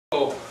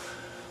So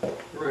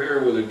we're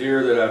here with a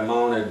deer that I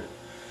mounted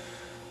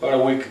about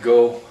a week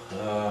ago.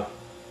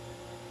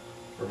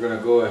 We're going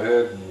to go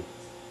ahead and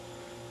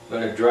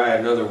let it dry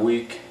another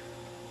week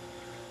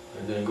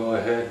and then go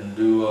ahead and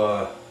do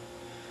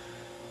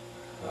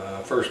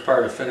first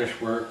part of finish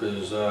work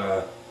is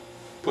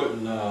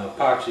putting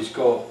epoxy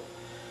sculpt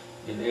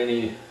in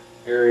any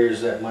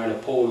areas that might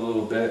have pulled a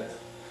little bit,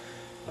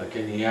 like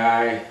in the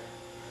eye.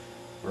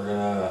 We're going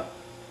to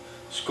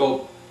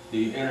sculpt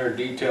the inner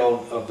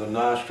detail of the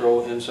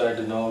nostril inside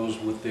the nose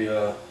with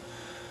the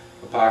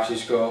epoxy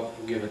sculpt,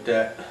 give it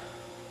that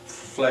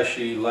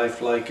fleshy,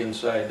 lifelike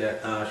inside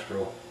that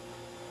nostril.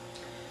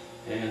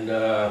 And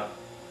then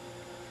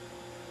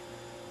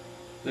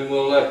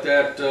we'll let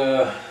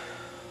that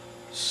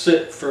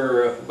sit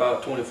for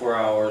about 24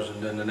 hours,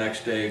 and then the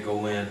next day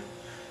go in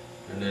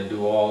and then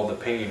do all the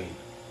painting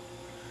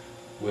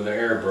with an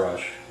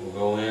airbrush. We'll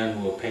go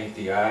in, we'll paint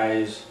the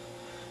eyes,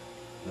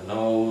 the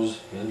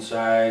nose,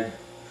 inside,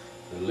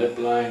 the lip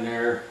line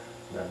there,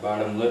 that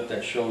bottom lip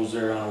that shows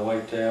there on a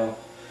whitetail,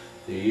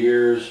 the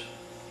ears,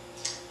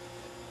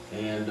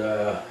 and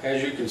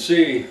as you can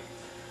see,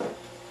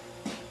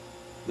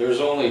 there's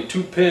only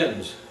 2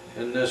 pins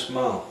in this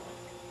mount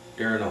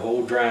during the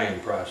whole drying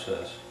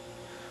process.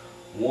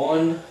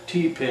 1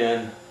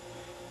 T-pin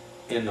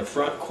in the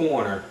front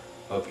corner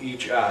of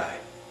each eye.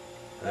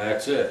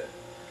 That's it.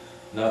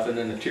 Nothing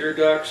in the tear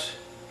ducts.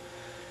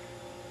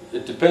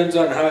 It depends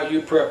on how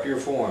you prep your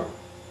form.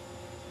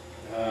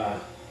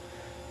 As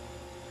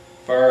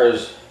far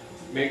as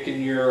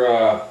making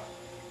your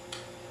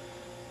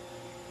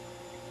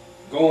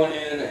going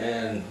in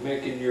and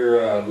making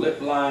your lip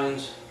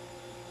lines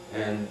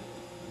and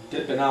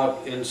dipping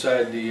out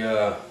inside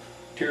the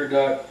tear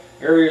duct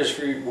areas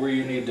for where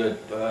you need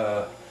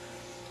to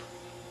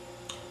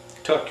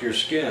tuck your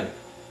skin.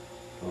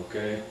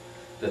 Okay,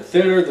 the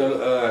thinner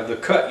the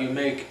cut you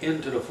make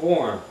into the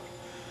form,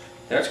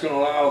 that's going to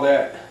allow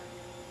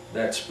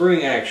that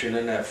spring action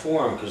in that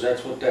form, because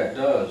that's what that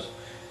does.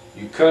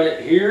 You cut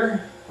it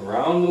here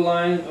around the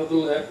line of the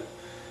lip.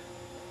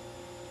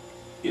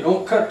 You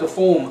don't cut the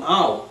foam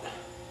out.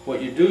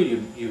 What you do,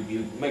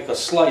 you make a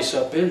slice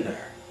up in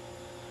there.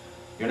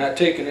 You're not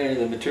taking any of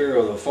the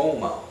material of the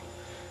foam out.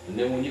 And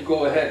then when you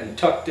go ahead and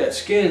tuck that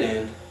skin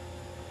in,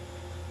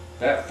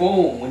 that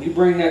foam, when you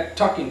bring that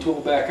tucking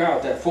tool back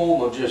out, that foam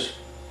will just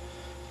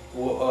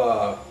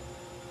it'll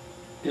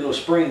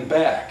spring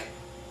back,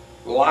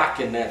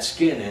 locking that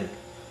skin in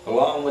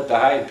along with the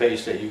hide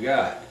paste that you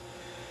got.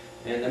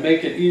 And to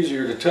make it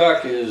easier to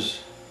tuck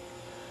is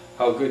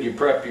how good you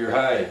prep your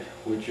hide,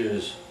 which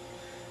is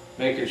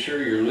making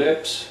sure your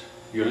lip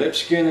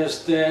skin is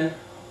thin,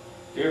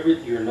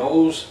 your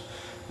nose,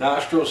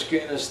 nostril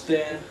skin is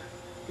thin,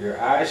 your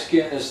eye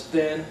skin is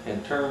thin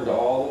and turned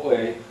all the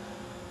way.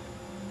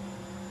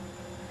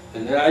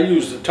 And then I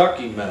use the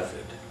tucking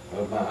method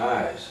of my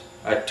eyes.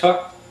 I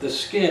tuck the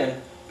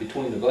skin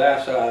between the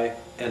glass eye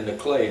and the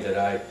clay that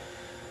I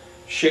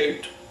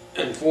shaped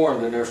and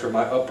formed in there for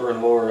my upper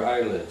and lower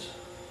eyelids.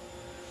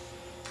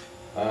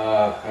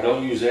 I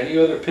don't use any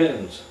other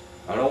pins.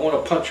 I don't want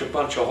to punch a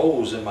bunch of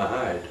holes in my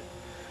hide.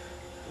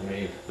 I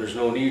mean, there's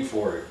no need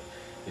for it.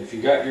 If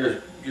you got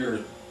your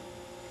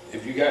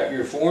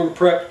form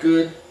prepped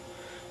good,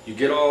 you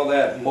get all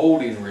that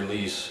molding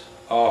release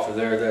off of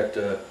there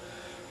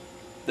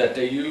that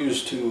they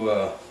use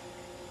to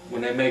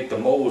when they make the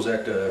molds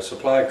at the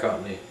supply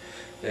company.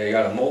 They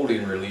got a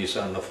molding release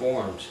on the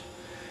forms,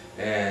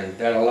 and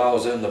that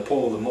allows them to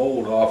pull the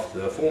mold off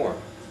the form.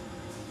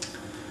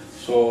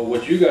 So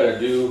what you got to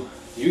do,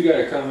 you got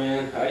to come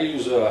in. I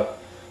use a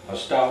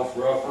stout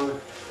rougher,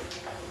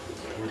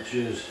 which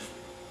is,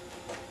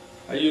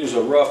 I use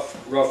a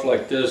rough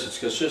like this.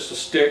 It's just a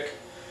stick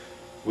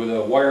with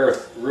a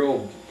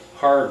real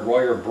hard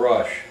wire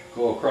brush.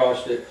 Go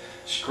across it,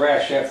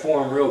 scratch that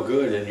form real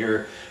good, and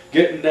you're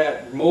getting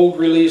that mold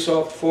release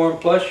off the form.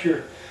 Plus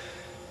you're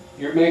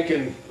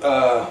making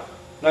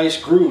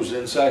nice grooves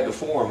inside the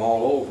form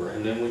all over.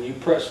 And then when you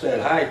press that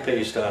hide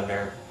paste on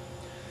there,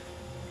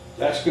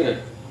 that's going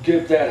to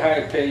give that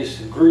hide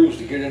paste grooves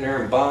to get in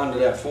there and bond to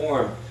that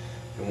form.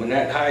 And when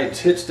that hide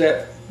hits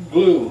that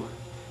glue,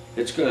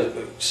 it's going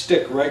to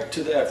stick right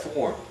to that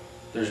form.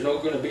 There's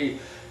going to be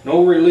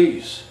no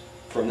release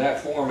from that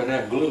form and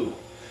that glue.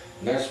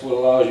 And that's what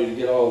allows you to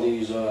get all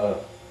these,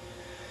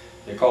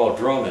 they call it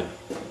drumming.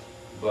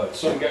 But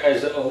some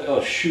guys,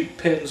 they'll shoot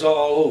pins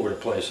all over the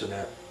place in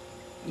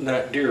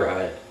that deer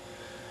hide.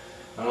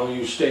 I don't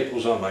use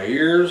staples on my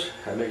ears.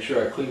 I make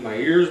sure I clean my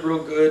ears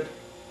real good.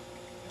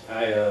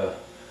 I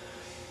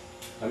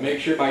make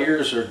sure my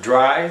ears are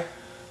dry.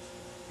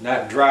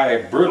 Not dry,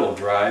 brittle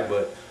dry,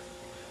 but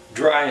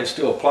dry and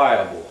still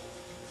pliable.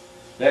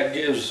 That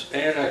gives,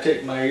 and I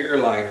take my ear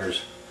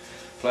liners,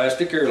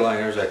 plastic ear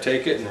liners, I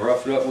take it and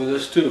rough it up with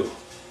this too.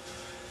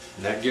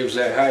 And that gives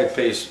that hide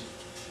paste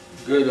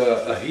good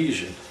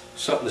adhesion,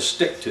 something to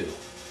stick to.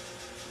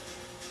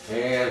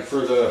 And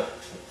for the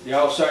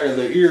outside of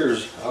the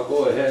ears, I'll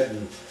go ahead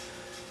and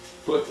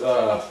put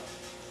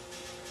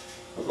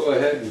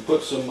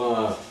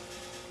some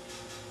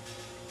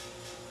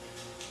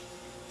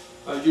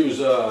I use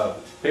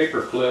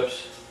paper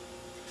clips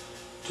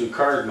to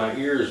card my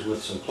ears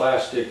with some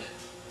plastic,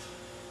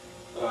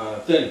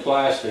 thin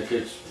plastic.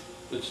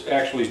 It's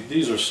actually,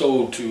 these are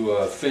sold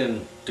to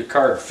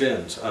card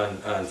fins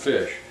on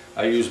fish.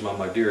 I use them on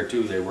my deer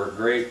too. They work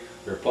great.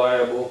 They're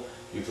pliable.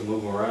 You can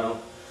move them around.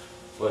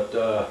 But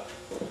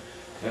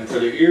and for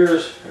the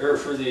ears, or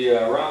for the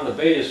around the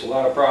base, a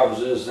lot of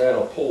problems is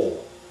that'll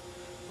pull.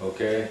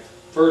 Okay.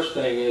 First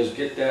thing is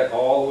get that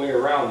all the way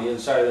around, the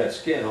inside of that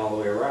skin all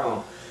the way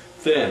around,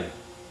 thin.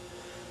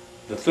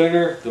 The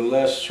thinner, the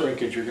less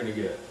shrinkage you're going to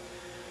get.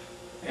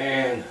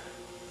 And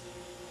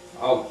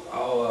I'll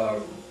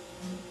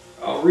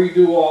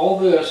redo all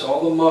this,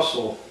 all the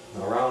muscle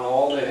around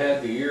all the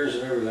head, the ears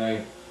and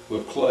everything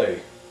with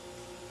clay.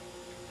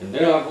 And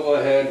then I'll go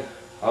ahead,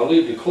 I'll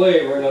leave the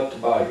clay right up to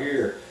about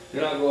here.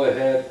 Then I'll go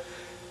ahead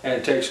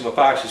and take some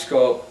epoxy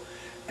sculpt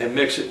and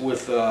mix it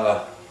with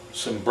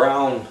some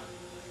brown,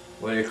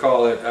 what do you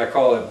call it? I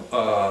call it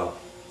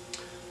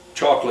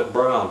chocolate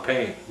brown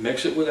paint.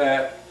 Mix it with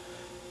that,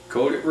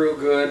 coat it real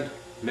good,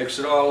 mix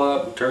it all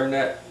up, and turn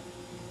that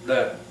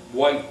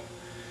white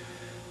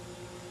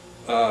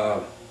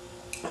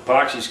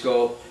epoxy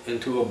sculpt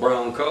into a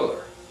brown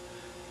color.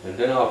 And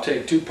then I'll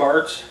take two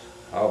parts,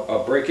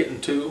 I'll break it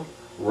in two,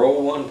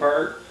 roll one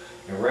part,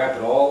 and wrap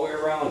it all the way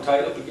around,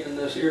 tight up again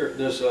this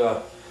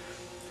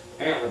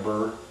antler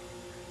burr,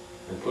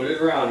 and put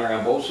it around there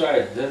on both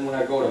sides. Then when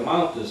I go to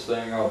mount this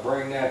thing, I'll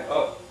bring that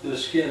up,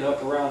 this skin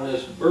up around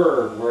this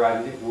burr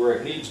where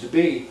it needs to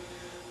be.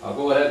 I'll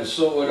go ahead and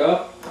sew it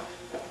up,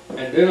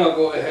 and then I'll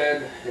go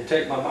ahead and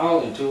take my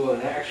mounting tool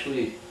and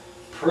actually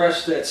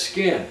press that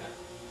skin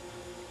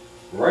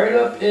right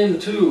up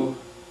against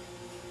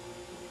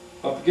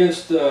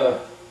the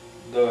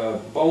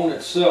bone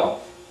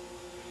itself.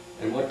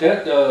 And what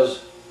that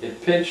does,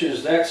 it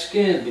pinches that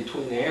skin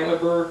between the antler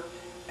burr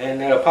and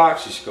that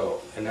epoxy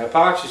sculpt. And the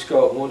epoxy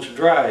sculpt, once it's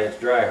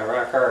dry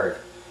rock hard.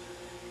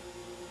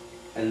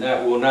 And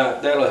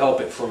that'll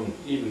help it from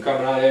even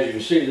coming out. As you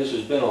can see, this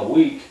has been a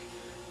week,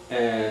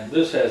 and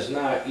this has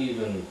not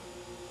even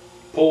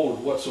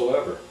pulled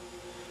whatsoever.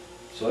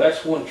 So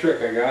that's one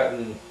trick I got.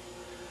 And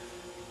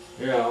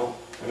you know,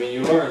 I mean,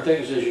 you learn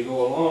things as you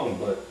go along,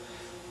 but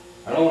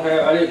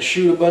I didn't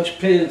shoot a bunch of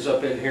pins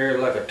up in here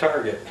like a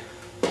target.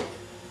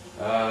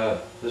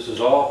 This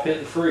is all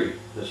pin free.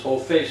 This whole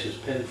face is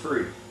pin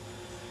free.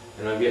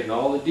 And I'm getting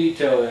all the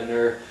detail in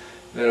there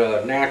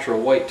that a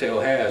natural whitetail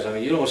has. I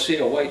mean, you don't see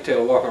a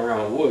whitetail walking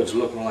around the woods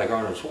looking like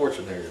Arnold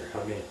Schwarzenegger.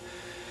 I mean,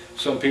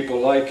 some people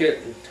like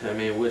it, I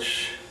mean,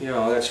 which, you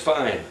know, that's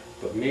fine.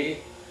 But me,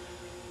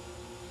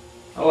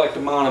 I like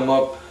to mount them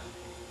up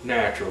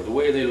natural, the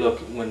way they look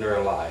when they're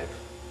alive.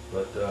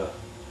 But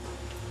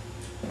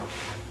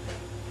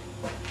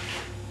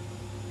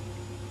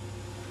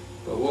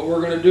what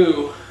we're going to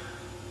do,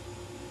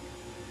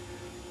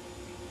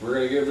 we're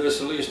going to give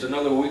this at least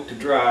another week to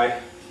dry,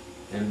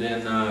 and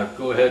then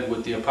go ahead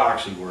with the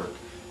epoxy work.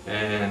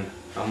 And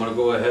I'm going to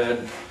go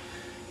ahead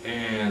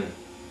and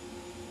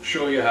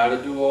show you how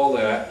to do all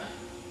that,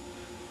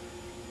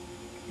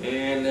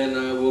 and then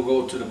we'll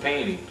go to the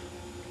painting,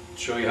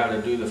 show you how to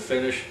do the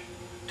finish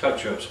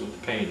touch-ups with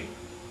the painting.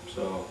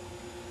 So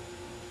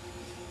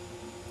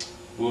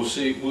we'll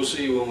see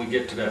when we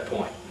get to that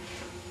point.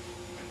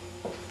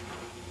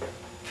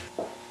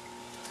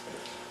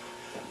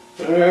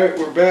 Alright,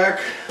 we're back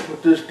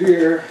with this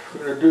deer.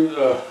 We're going to do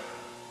the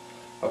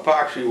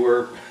epoxy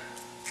work,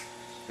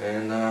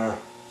 and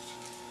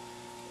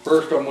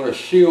first I'm going to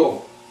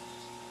seal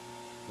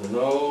the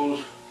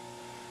nose,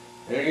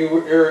 any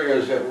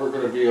areas that we're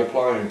going to be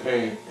applying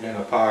paint and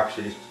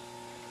epoxy.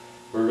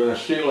 We're going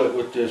to seal it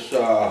with this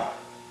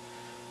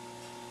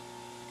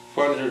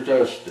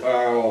plunger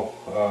style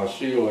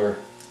sealer.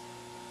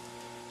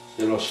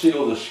 It'll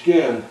seal the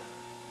skin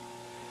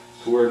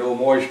to where no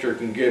moisture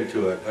can get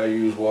to it. I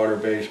use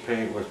water-based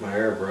paint with my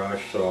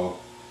airbrush, so,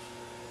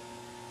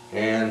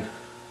 and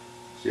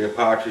the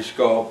epoxy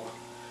sculpt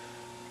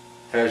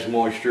has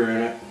moisture in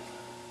it,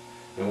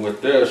 and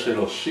with this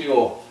it'll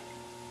seal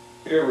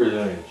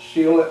everything,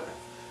 seal it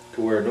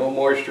to where no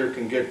moisture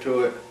can get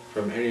to it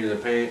from any of the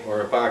paint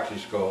or epoxy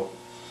sculpt,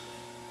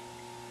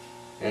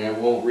 and it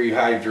won't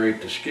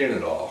rehydrate the skin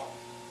at all.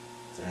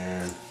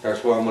 And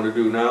that's what I'm going to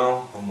do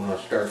now. I'm going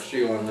to start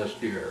sealing this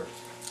deer.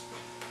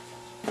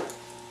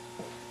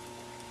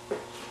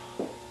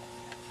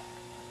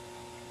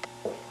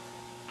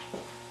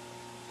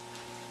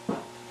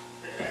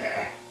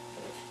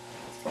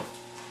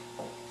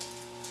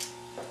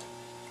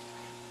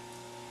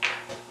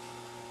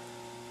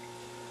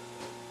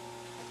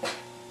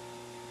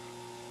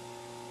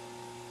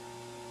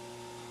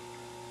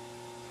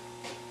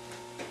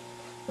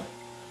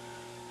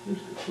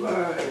 Just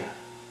apply a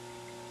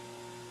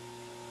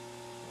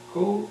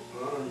coat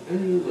on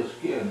any of the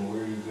skin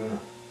where you're gonna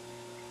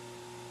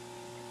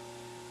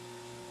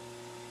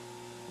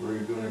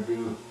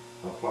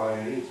apply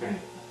any paint,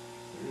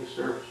 any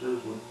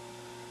surfaces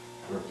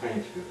where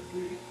paint's gonna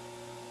be.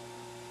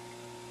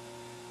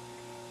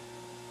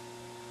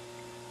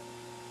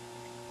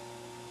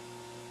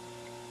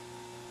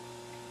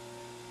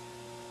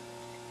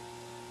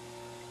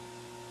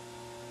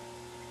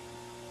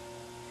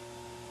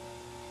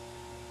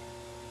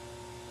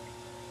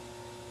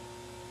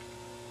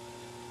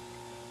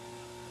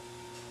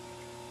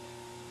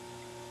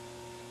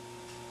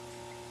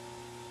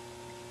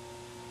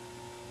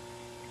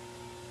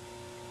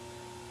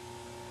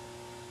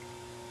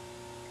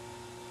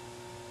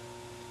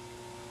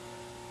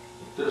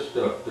 What this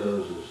stuff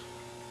does is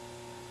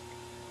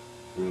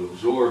it'll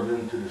absorb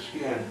into the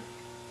skin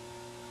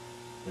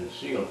and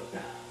seal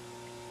it.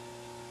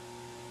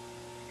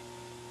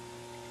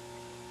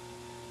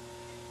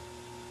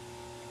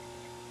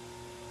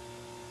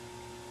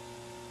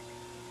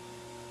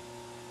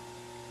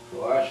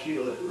 So I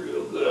seal it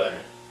real good.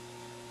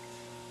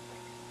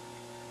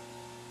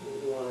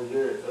 You want to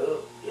get it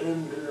up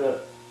into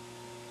the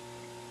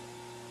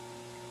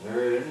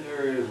area, any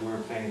areas where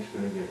paint's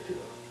going to get to.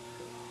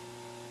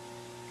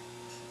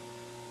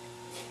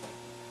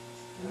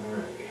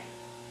 Alright.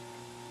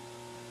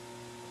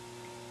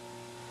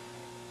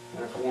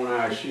 That's one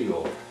eye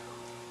sealed.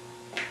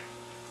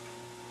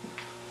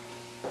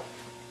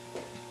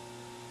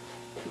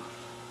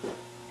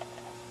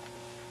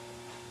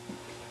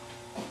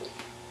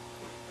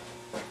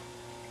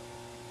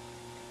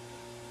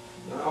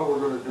 Now we're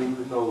going to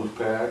do the nose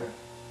pad.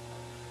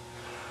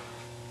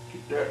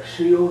 Get that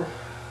sealed.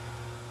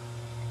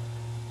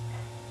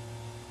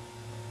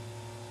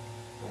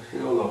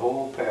 Seal the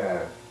whole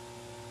pad.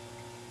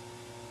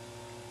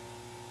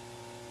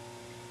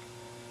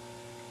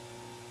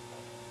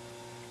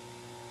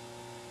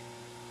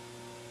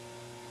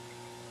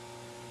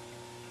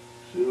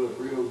 Seal it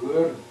real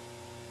good.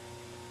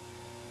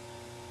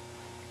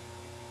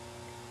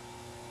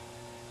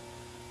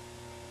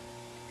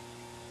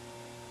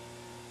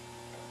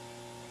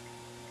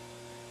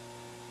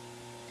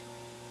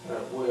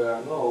 That way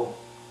I know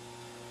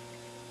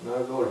when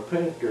I go to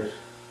paint this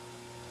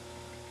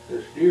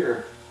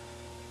deer,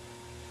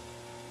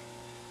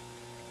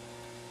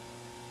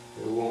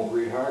 it won't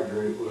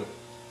rehydrate with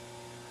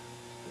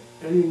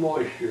any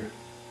moisture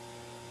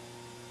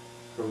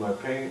from my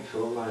paints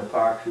or my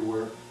epoxy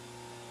work.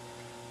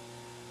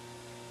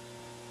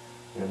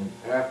 And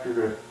after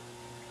the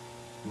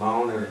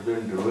mount has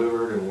been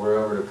delivered and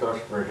wherever the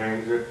customer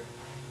hangs it,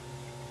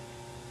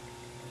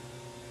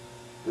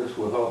 this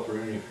will help for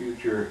any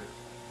future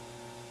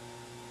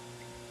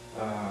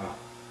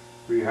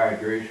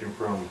rehydration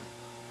from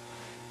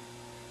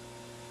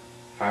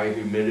high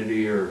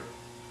humidity or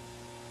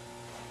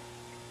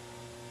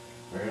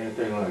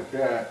anything like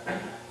that. And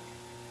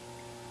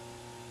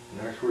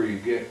that's where you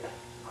get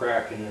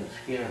cracking in the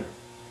skin.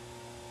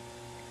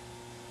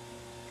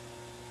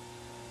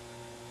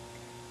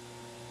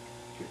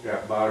 Get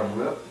that bottom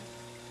lip.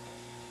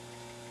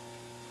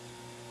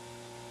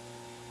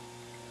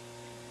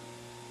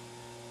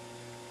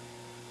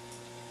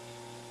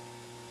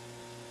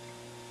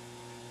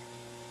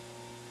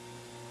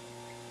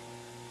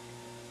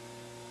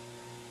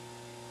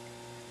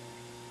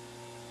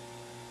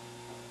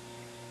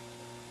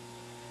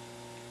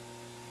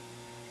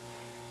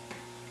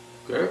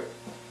 Okay.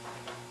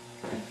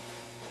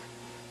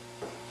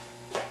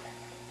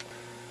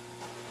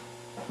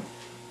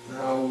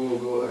 Now we'll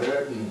go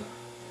ahead and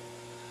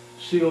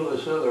seal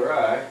this other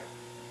eye.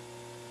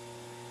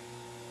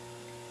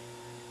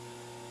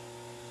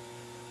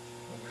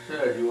 Like I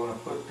said, you want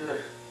to put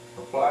this,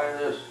 apply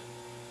this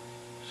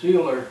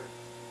sealer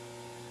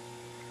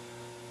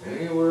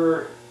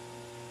anywhere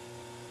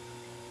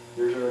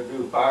you're going to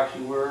do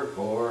epoxy work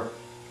or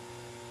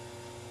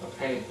a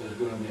paint is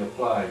going to be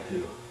applied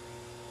to.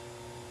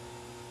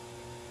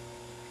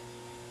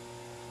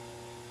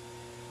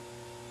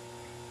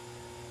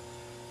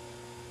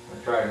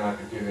 Try not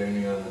to get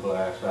any on the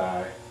glass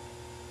eye,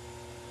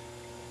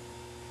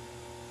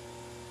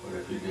 but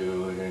if you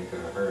do, it ain't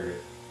going to hurt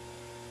it.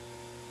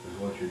 Because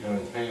once you're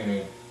done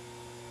painting,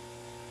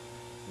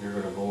 you're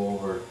going to go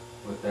over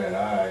with that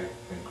eye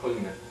and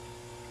clean it.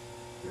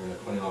 You're going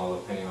to clean all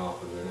the paint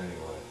off of it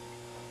anyway.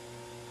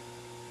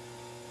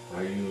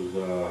 I use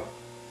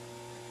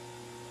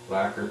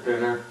lacquer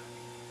thinner.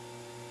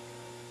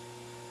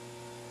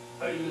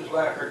 I use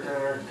lacquer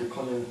thinner to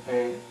clean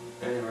paint,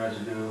 any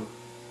residue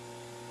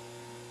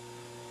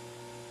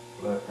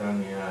left on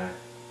the eye.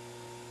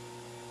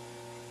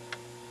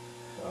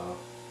 So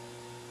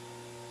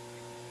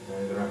it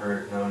ain't gonna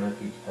hurt none if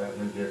you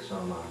happen to get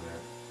some on there.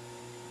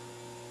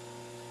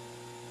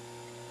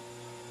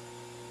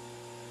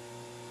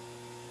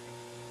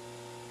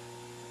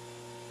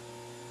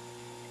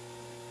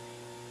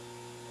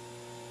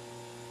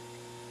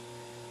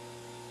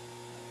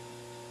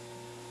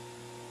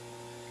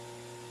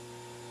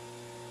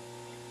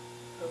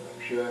 So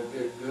make sure I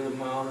get a good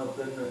amount up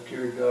in the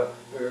tear duct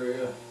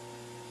area.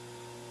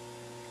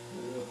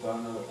 Up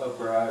on the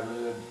upper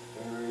eyelid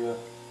area.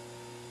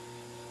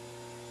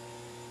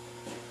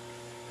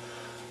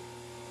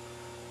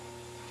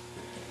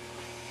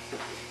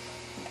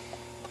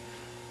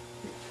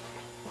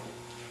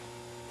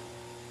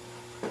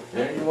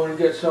 And you want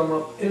to get some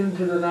up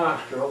into the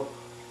nostril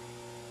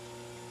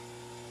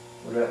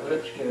where that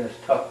lip skin is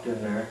tucked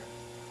in there.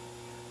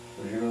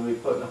 So you're going to be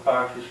putting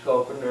epoxy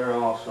sculpt in there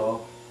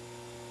also.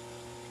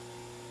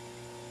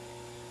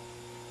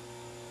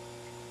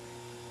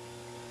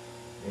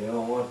 You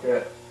don't want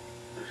that,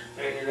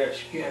 any of that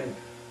skin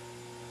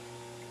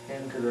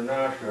into the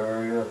nostril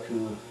area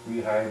to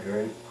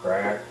rehydrate,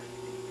 crack.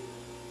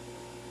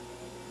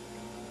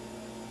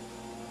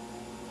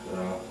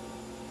 So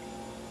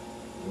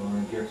you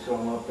want to get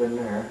some up in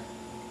there.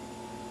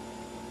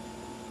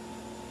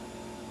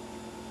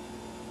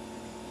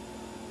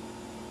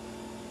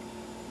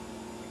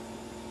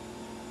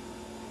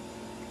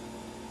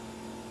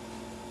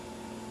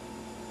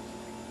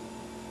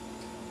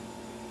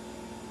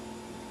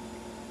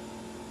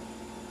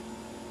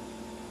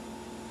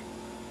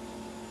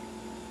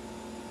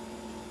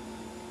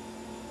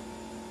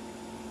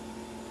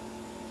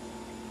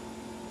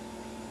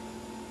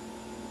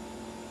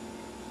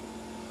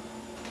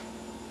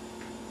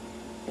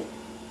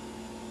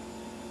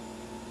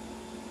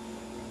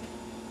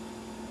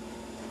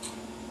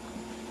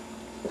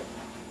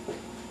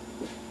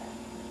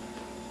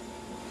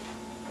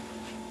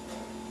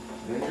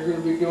 And you're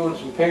going to be doing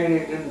some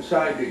painting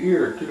inside the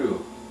ear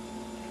too.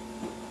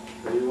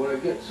 So you want to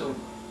get some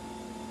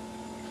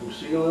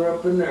sealer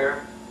up in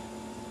there.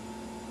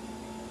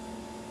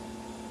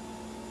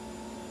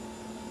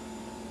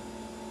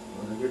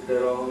 Want to get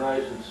that all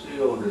nice and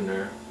sealed in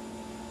there,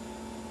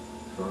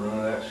 so none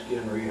of that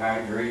skin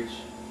rehydrates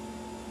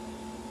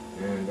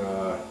and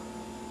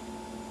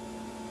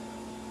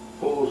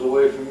pulls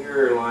away from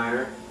your ear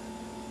liner.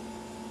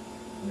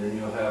 And then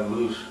you'll have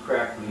loose,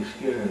 crackly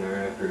skin in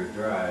there after it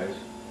dries.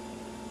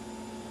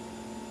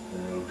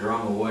 And it'll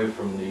drum away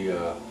from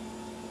the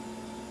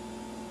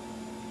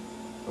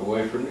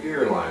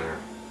ear liner.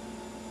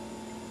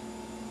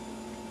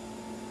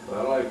 So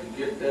I like to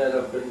get that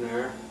up in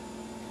there.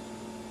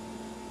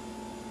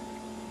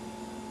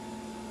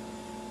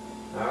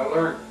 I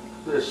learned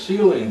this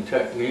sealing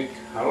technique.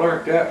 I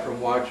learned that from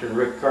watching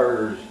Rick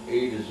Carter's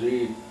A to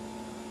Z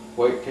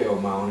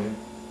whitetail mounting.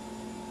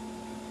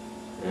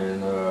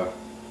 And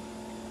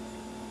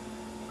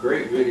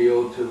great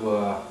video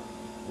to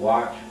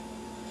watch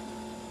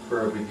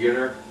for a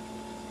beginner.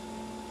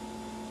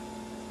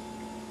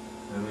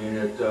 I mean,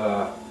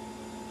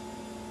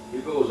 he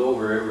goes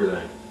over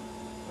everything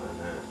on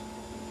that.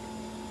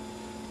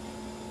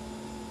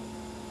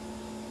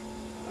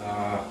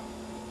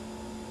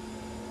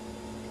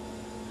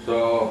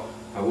 So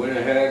I went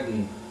ahead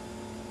and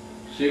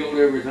sealed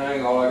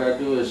everything. All I got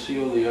to do is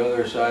seal the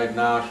other side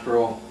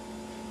nostril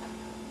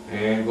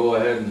and go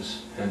ahead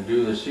and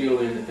do the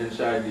sealing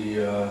inside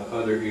the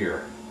other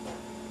ear.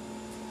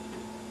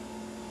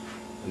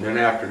 And then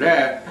after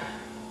that,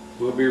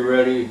 we'll be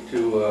ready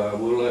to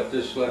we'll let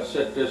that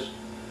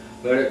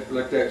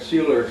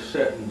sealer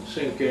set and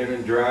sink in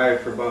and dry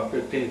for about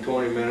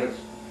 15-20 minutes.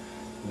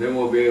 Then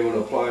we'll be able to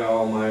apply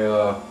all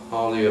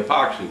the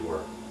epoxy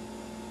work.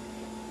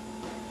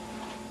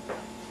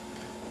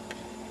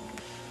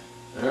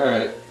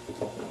 Alright,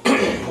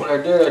 what I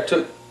did, I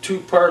took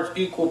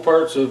equal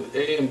parts of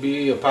A and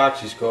B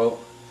epoxy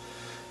scope,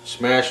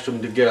 smashed them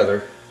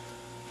together.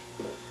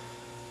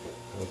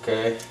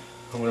 Okay,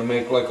 I'm going to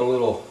make like a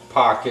little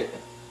pocket,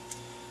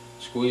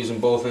 squeezing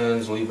both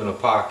ends, leaving a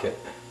pocket.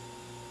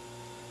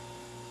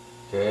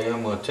 Okay,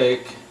 I'm going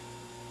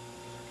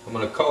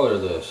to color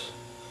this.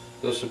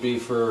 This would be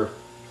for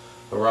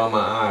around my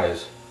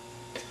eyes.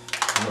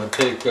 I'm going to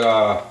take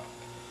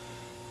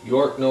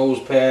York Nose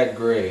Pad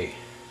Gray.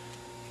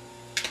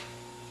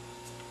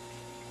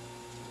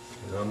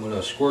 And I'm going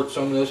to squirt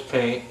some of this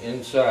paint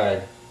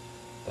inside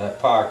that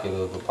pocket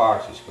of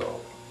epoxy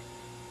scope.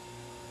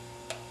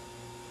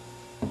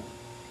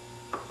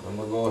 I'm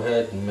going to go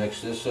ahead and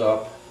mix this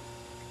up.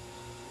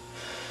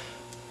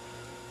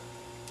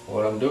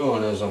 What I'm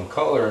doing is I'm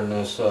coloring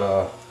this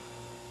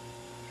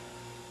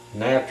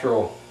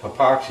natural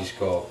epoxy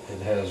scope.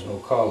 It has no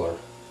color.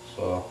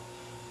 So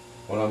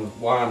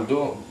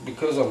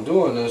because I'm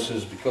doing this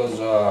is because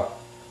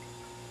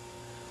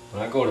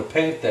when I go to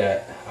paint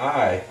that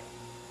eye,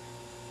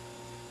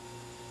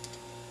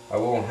 I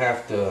won't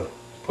have to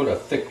put a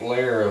thick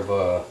layer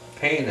of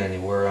paint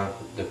anywhere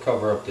to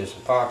cover up this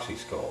epoxy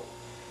scope.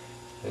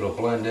 It'll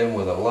blend in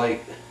with a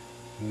light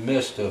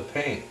mist of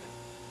paint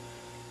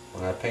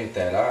when I paint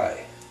that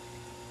eye.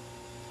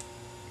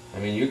 I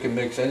mean, you can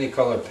mix any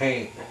color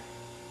paint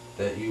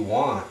that you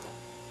want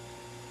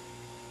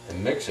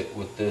and mix it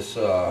with this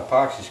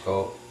epoxy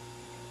scope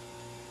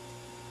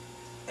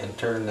and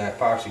turn that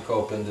epoxy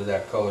scope into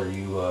that color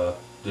you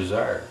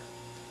desire.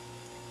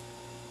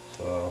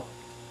 So,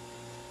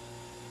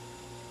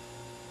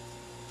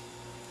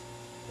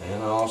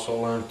 and I also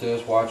learned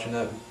this watching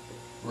that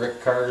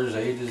Rick Carter's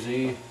A to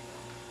Z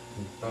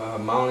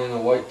mounting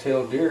a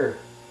white-tailed deer.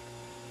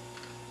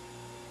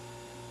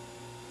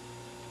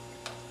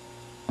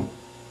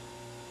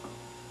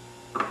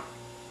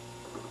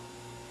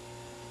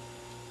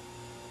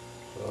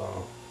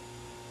 So,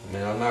 I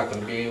mean, I'm not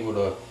going to be able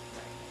to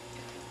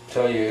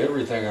tell you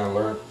everything I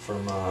learned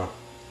from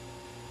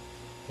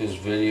his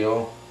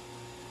video.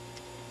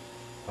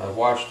 I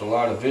watched a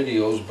lot of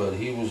videos, but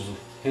his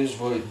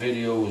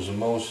video was the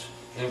most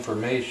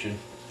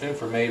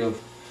informative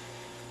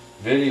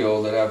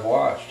video that I've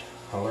watched.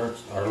 I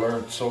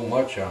learned so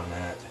much on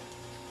that.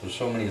 There's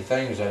so many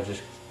things I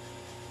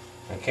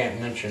can't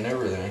mention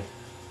everything.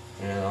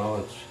 You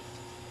know,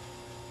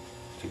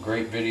 it's a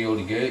great video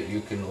to get.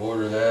 You can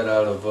order that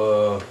out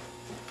of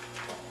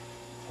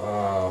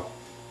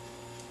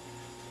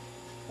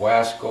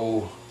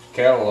Wasco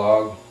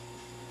catalog,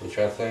 which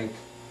I think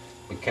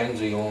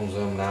Mackenzie owns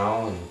them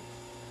now. And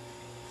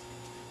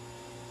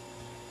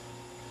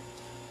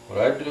what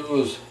I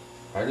do is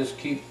I just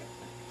keep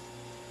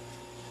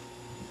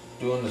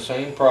doing the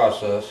same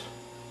process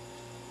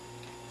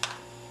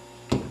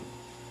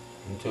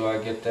until I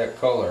get that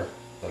color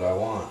that I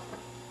want.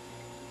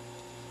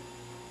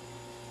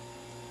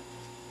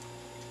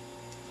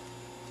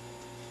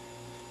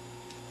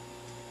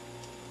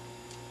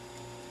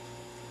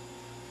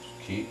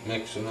 Just keep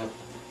mixing it.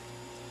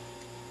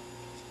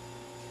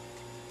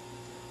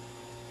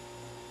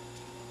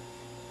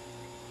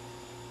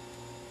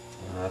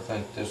 And I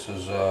think this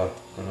is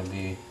going to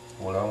be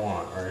what I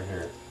want right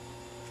here.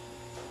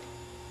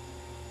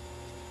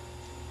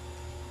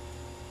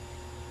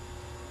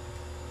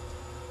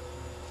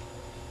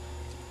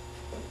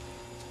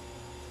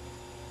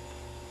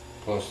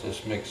 Plus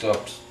this mix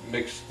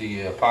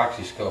the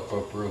epoxy scuff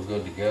up real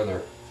good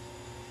together.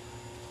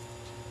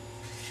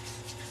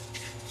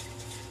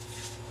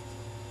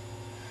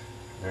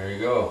 There you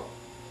go.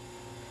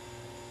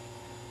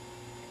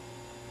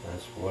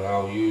 That's what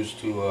I'll use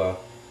to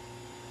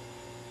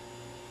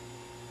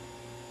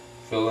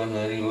fill in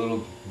any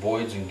little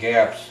voids and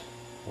gaps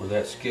where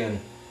that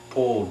skin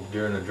pulled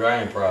during the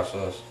drying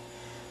process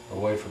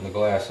away from the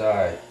glass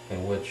eye,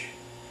 in which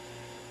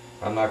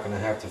I'm not going to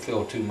have to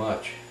fill too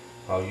much.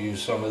 I'll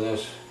use some of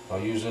this,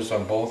 I'll use this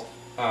on both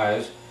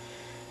eyes,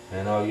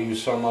 and I'll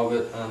use some of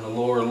it on the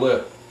lower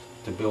lip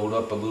to build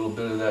up a little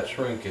bit of that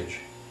shrinkage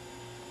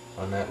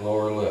on that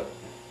lower lip.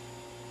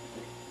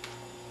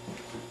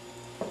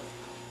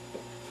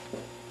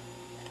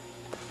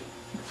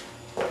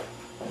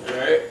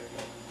 Alright,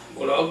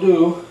 what I'll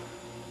do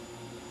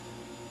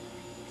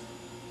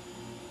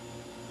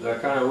is I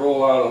kind of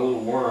roll out a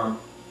little worm,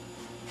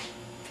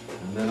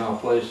 and then I'll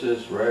place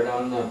this right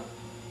on the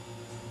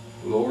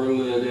lower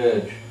lid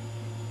edge.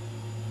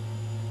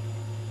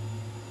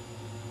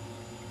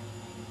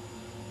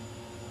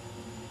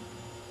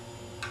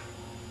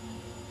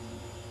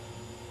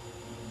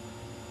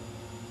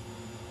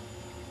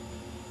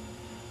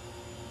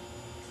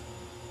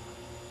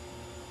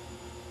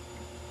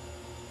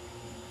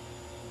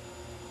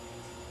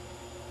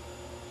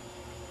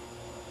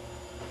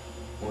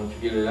 Once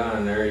you get it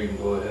on there, you can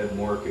go ahead and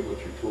work it with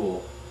your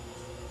tool.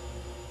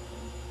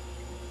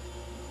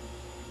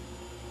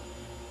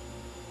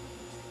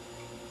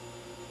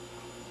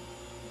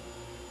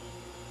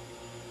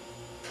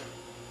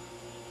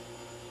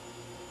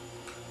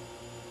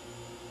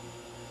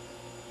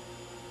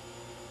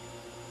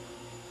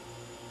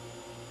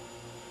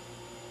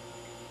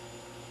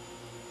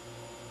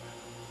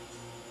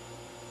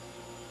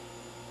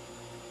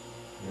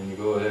 And you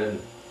go ahead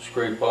and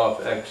scrape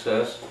off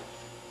excess.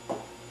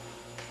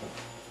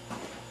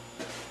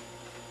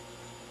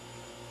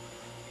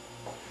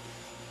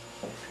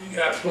 You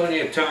got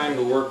plenty of time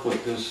to work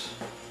with this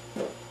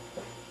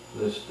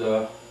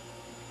stuff.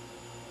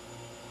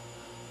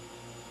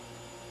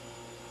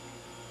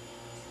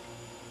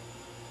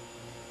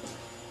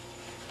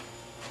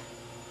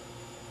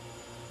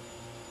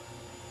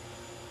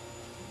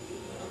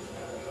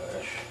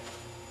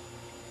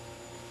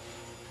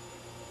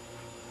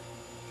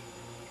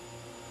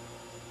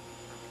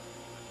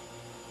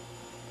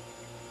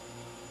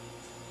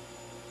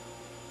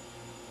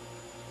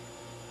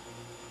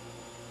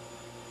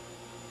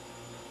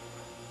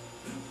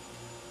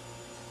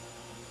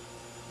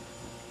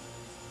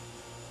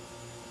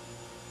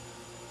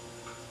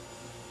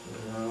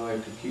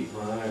 To keep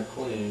my eye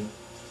clean,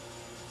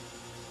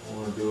 I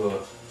don't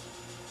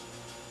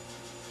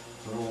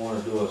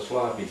want to do a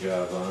sloppy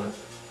job on it.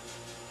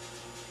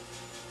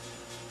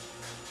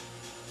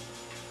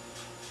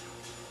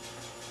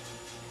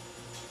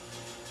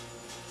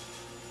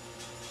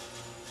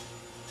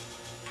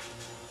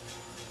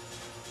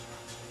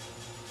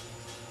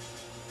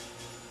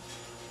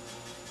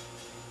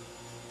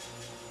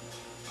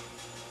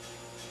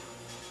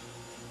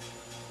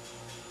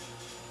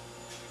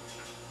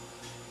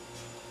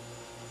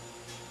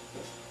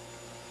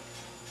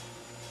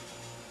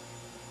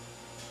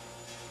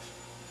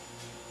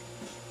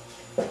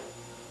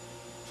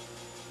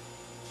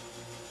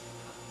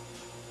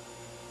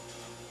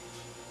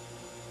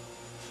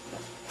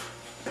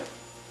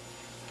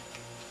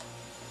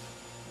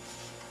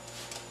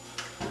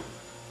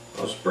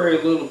 I'll spray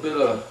a little bit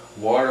of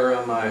water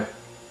on my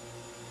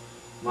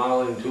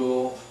modeling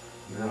tool,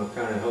 and that'll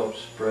kind of help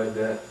spread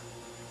that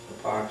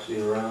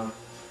epoxy around.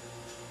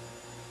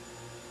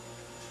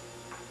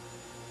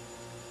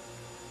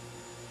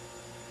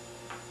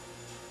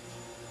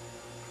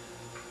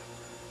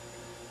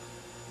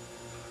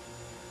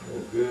 A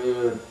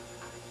good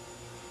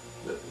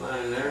lip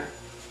line there.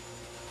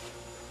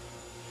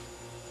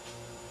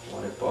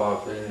 Wipe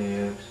off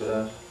any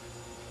excess.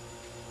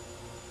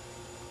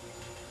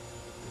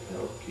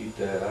 Help keep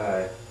that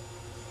eye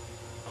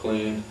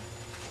clean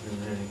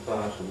in any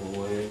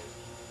possible way.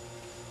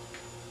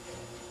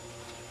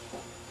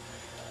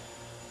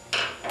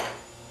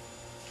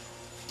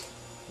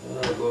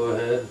 Then I'll go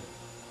ahead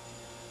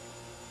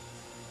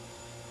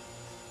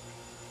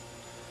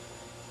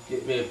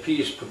me a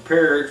piece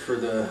prepared for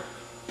the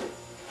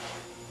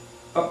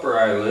upper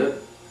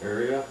eyelid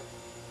area.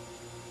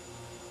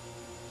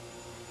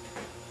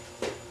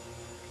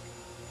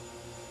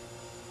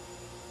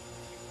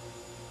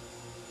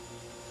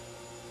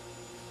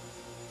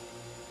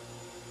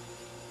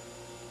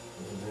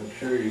 And make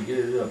sure you get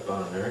it up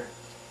on there.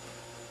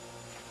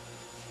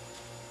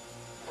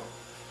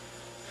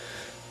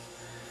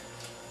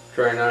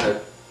 Try not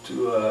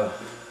to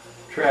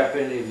trap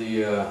any of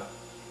the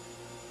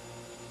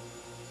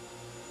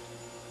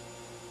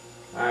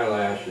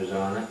eyelashes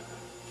on it.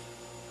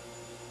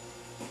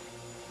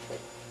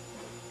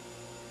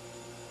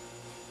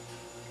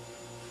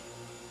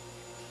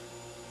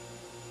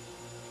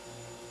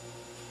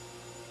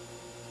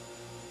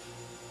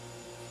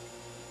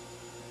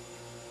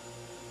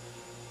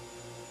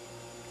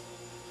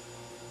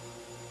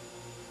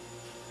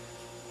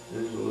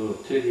 This is a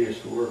little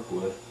tedious to work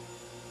with.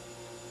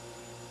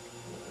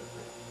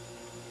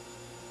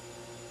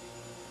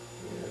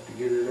 You have to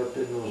get it up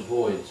in those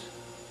voids.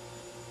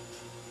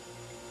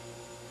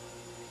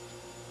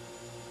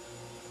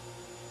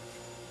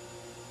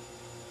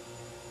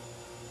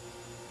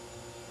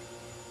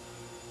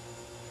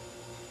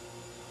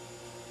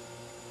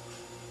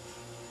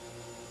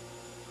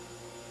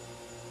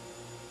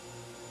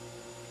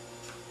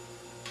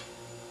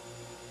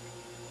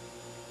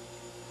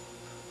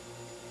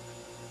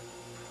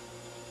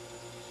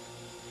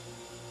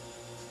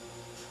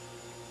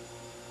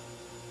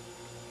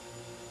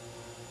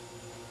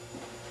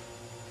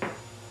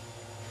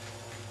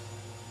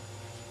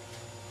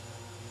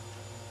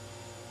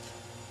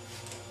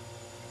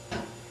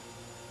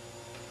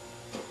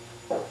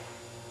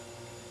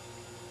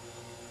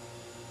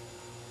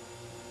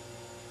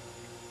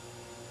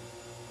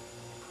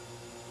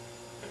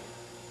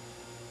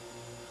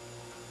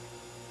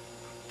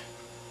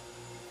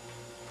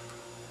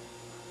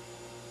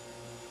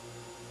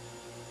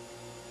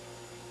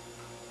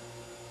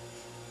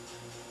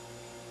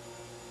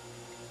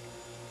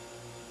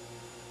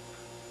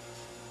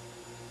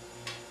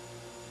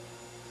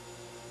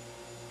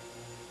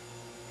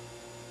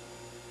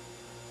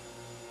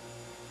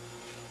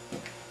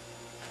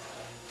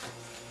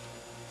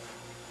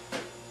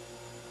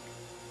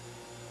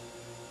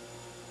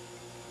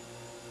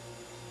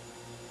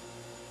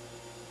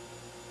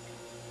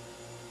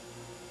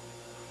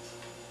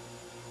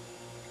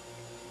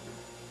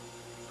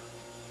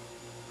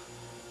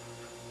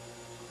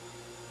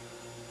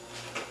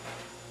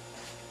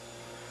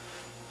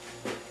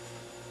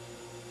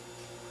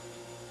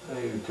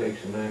 I even take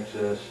some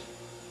excess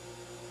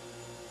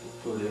to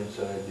put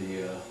inside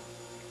the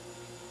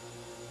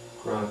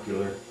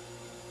crocula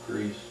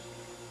crease.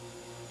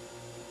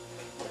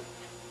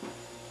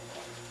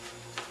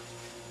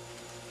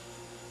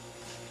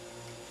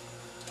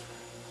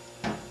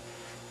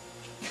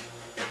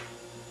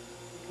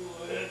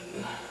 Go ahead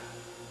and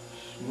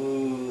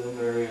smooth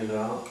them areas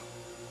out.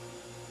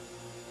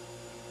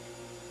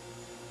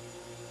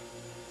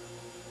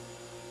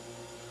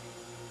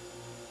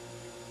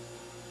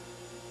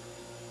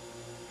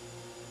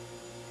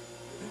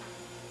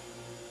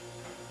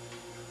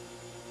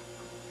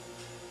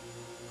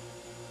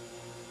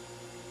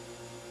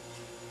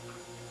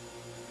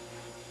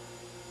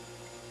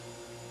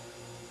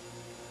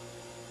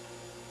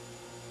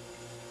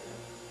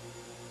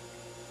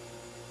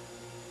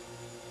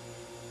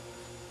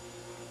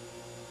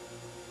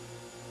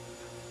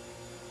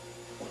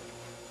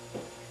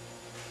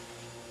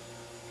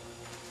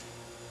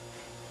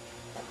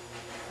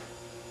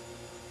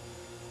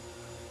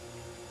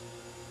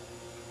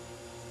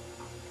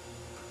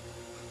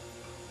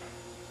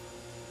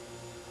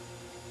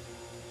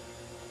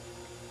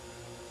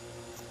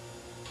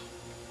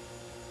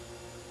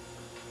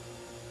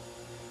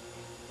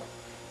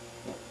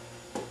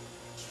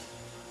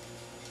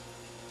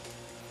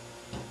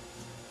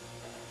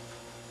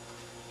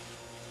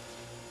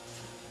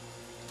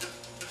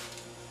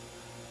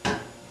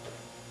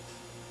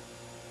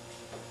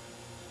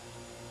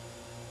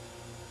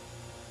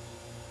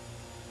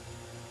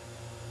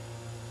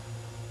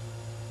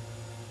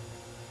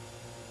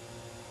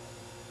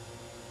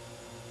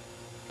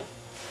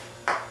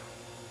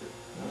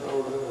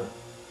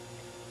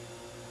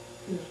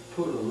 Just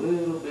put a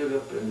little bit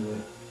up in the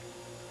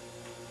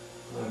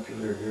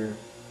ocular here.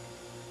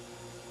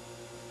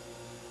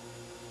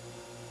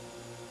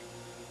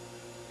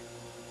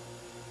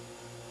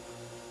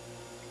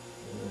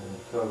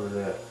 And cover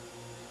that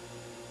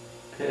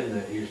pin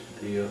that used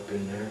to be up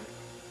in there.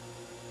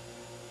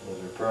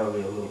 There's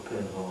probably a little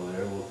pinhole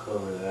there. We'll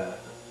cover that.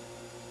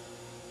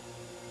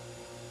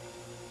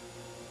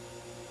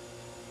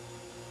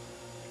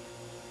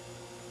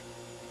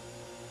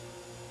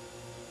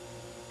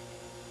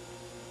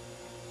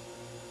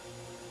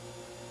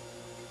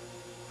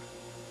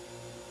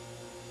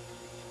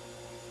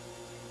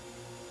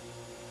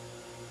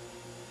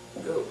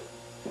 Go.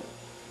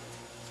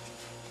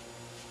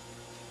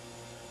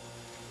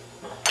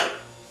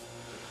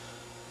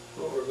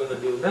 What we're going to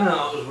do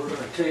now is we're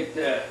going to take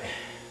that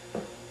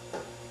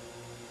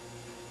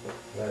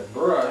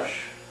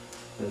brush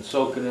and been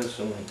soaking in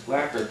some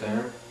lacquer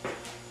thinner.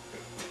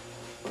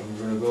 We're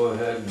going to go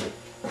ahead and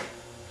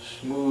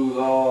smooth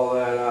all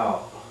that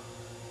out.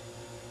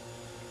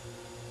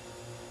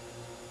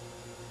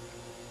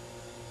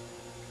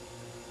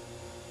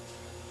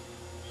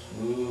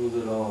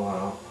 Smooth it all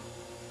out.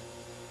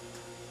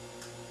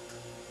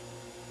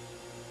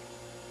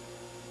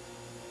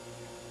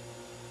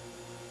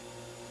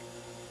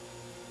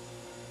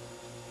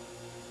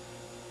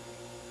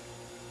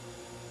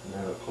 And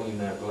that'll clean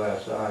that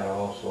glass eye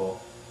also.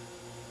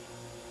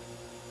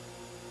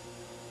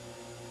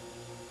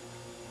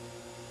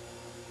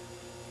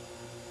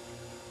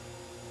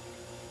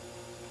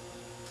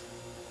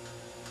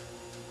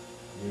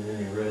 Get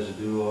any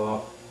residue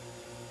off.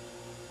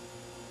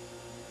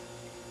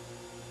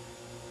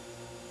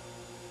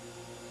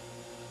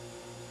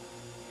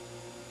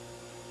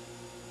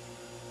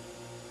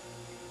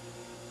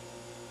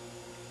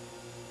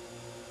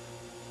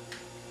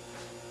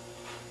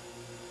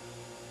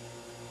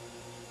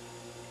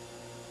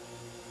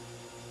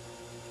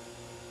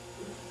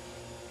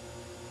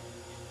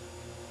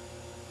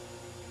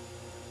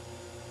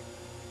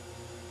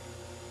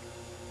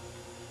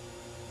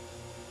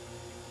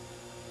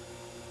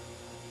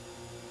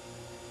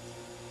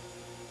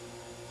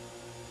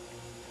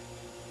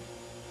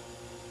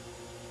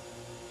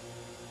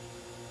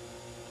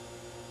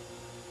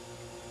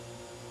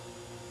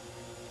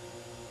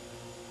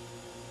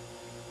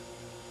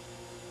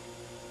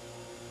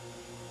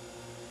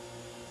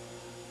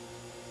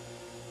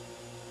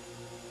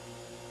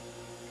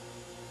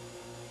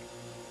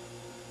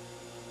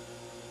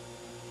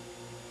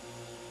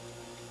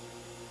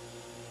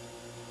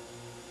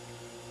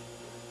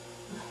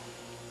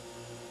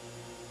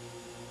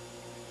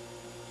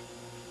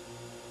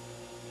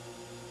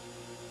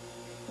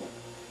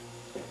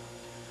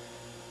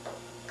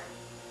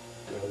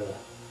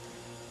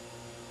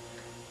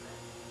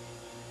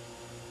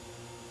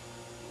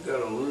 Got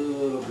a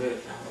little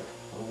bit,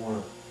 I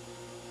want to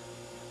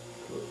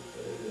put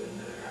that in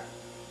there.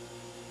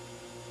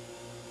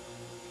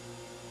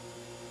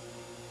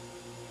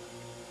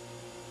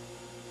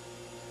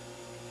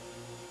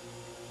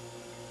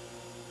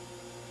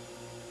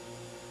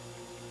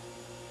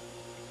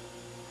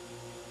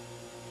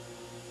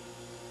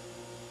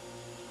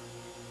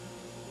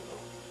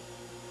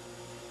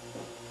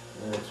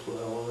 That's what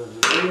I wanted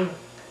to do.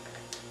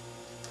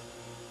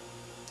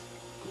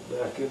 Go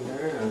back in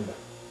there and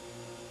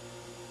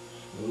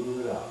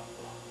smooth it out.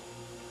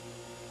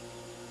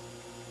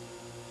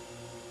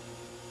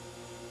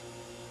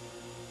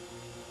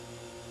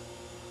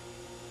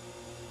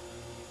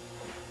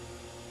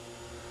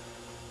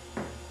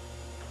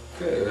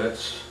 Okay,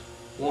 that's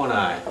one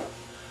eye.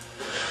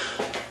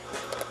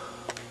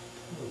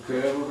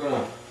 Okay, we're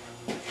gonna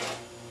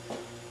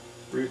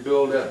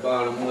rebuild that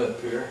bottom lip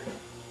here.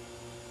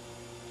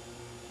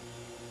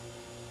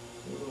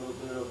 A little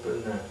bit up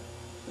in there.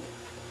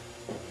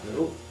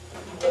 Nope.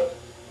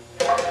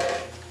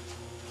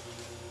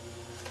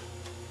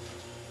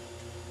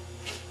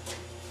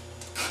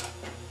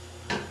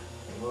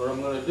 What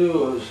I'm going to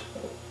do is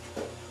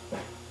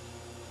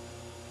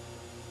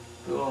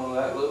fill in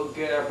that little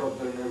gap up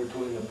in there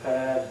between the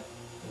pad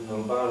and the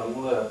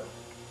bottom lip.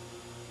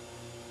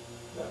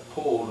 That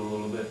pulled a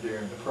little bit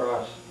during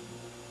the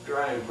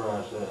drying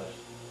process.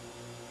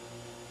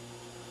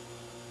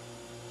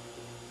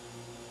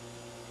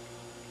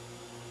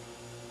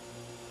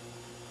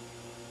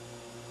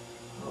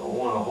 I don't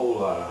want a whole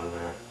lot on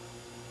there.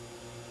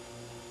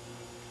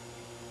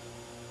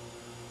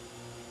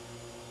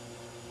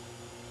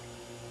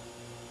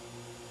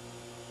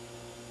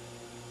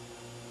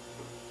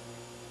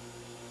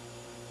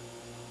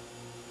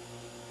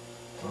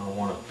 I don't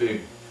want a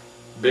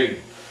big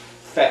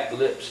fat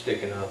lip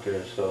sticking out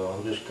there, so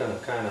I'm just gonna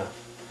kind of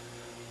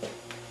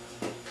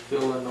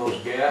fill in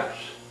those gaps.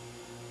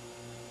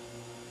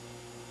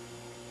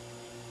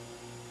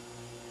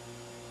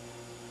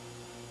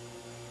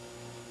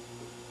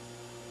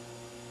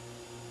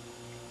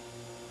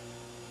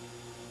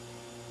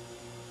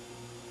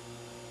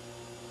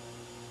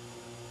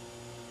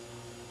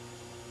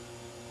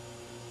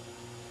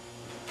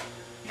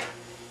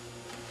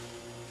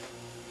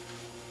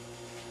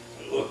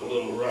 Look a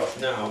little rough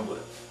now,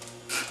 but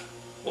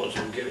once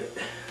we get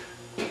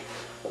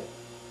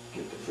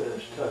the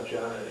finished touch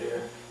on it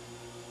here.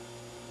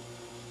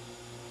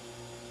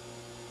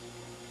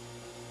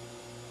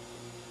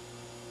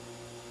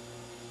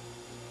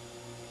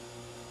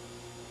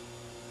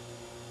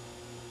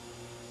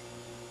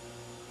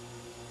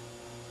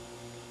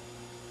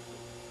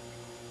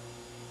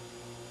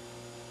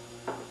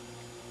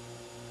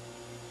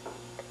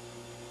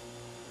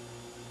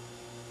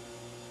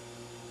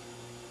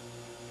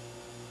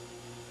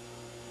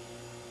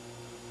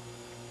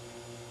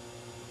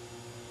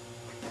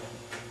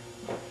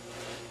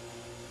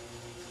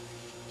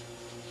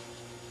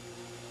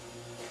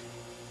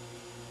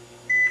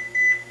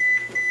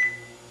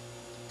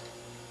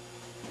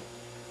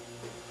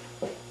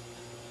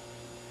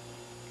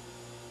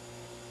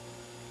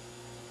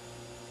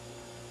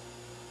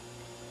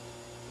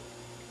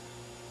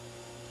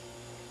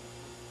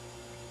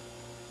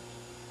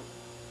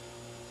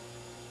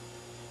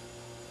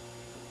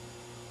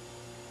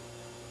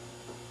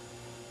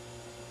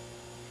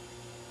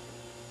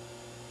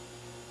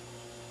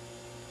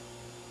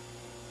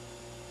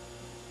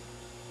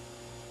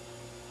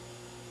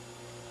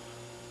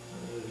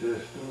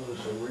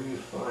 some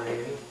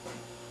refining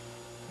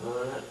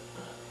on it.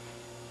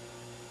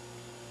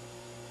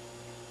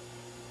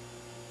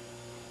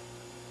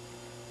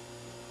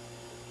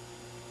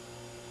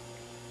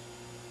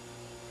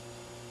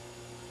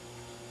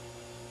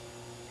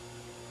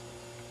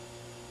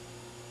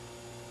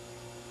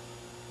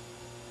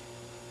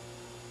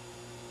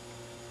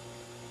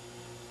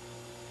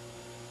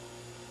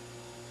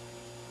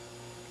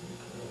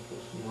 Put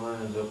some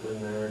lines up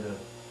in there to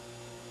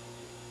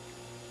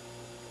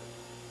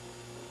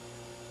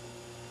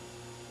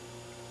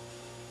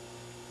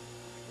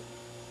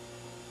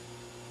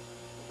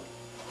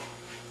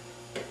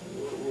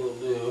what we'll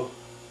do,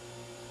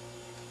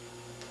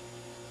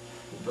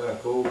 go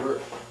back over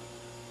it,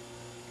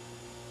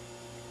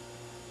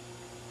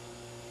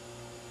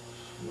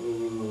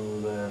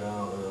 smooth that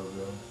out real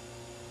good.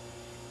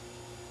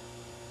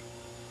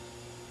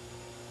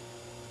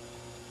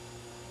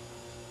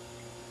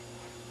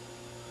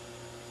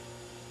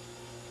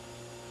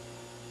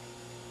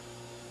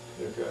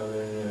 Pick out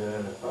any of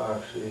that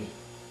epoxy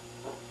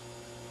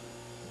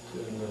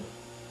that's in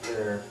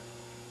there.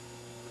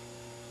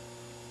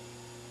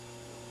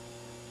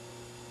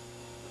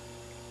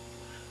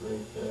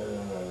 Scrape that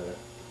out of there.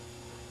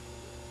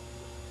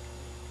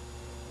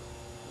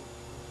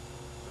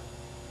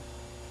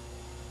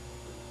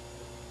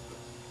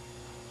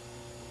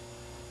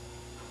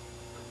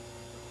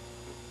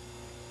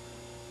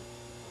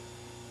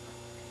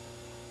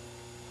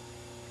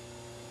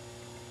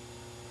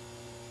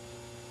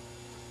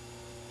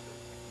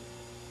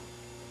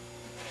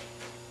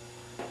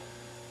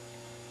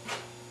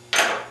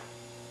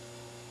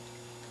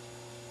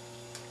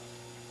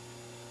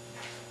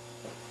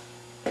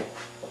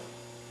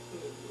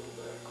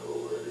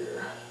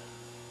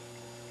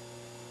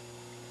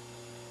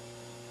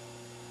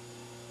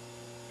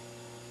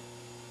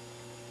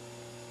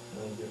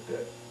 I'll get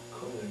that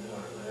cleaned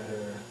out of my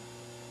hair.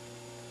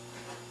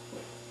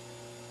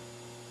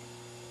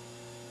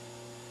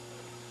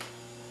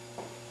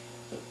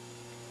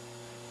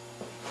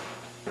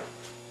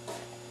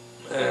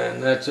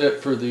 And that's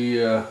it for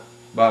the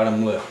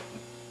bottom lip.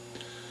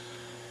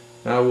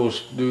 Now we'll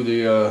do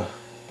the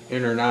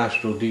inner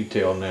nostril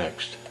detail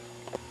next.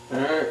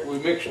 Alright, we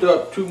mixed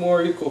up 2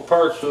 more equal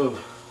parts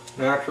of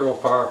natural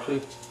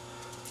epoxy.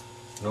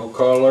 No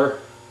color.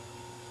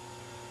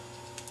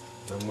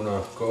 I'm going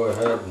to go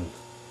ahead and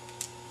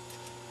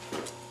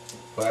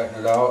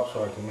flatten it out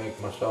so I can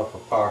make myself a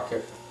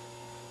pocket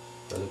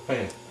for the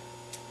paint.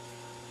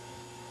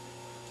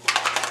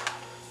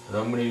 And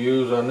I'm going to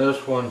use on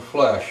this one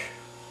flesh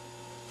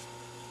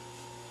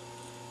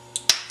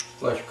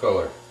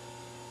color.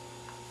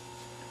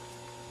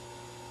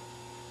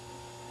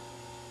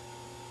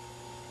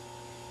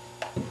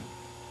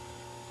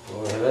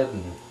 Go ahead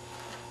and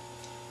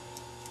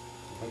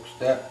mix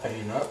that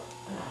paint up.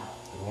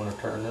 We want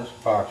to turn this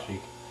epoxy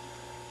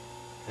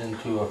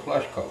into a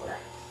flesh color.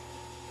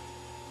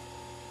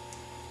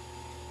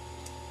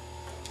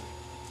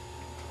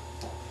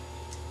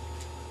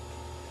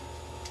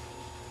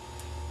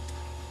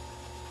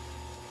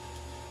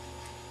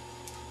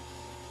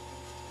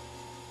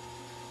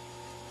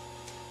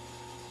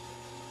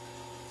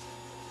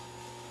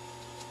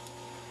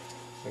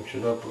 Mix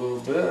it up a little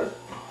bit.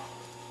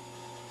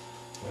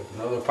 Make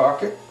another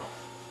pocket.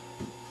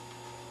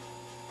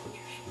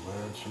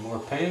 Add some more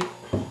paint.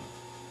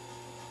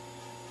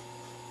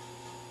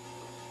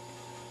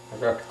 I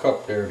got the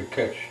cup there to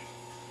catch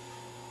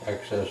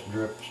excess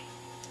drips.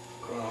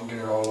 I'll get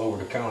it all over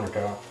the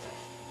countertop.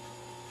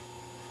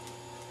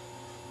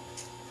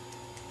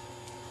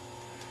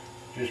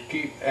 Just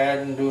keep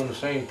adding, doing the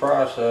same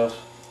process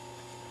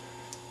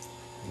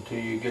until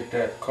you get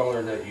that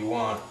color that you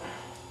want.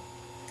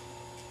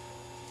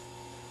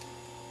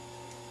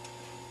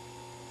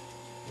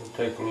 It'll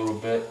take a little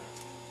bit,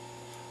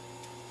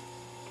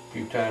 a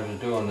few times of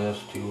doing this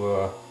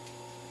to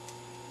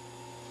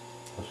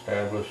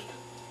establish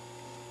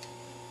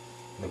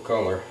the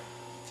color.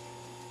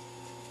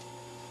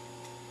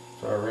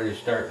 It's already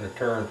starting to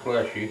turn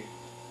fleshy.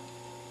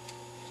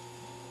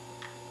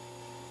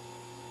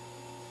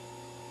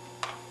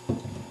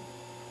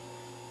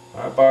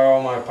 I buy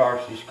all my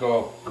epoxy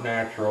sculpt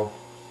natural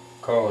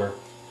color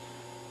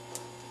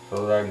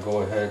so that I can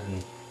go ahead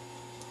and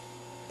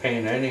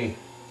paint any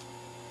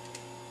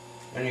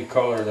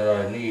color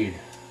that I need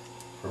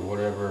for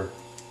whatever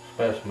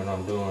specimen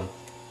I'm doing.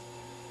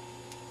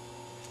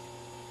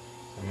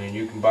 I mean,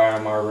 you can buy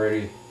them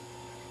already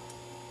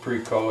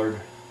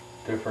pre-colored,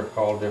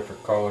 all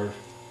different colors,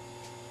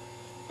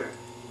 but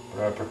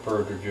I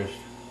prefer to just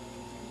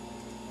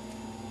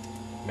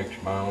mix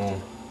my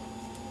own.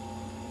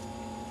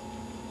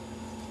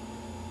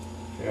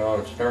 See how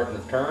it's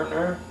starting to turn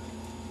there?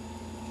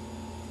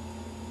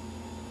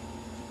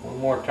 One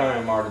more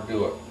time ought to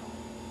do it.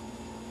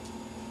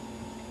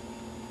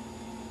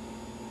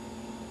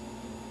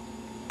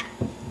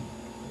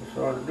 This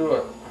ought to do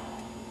it.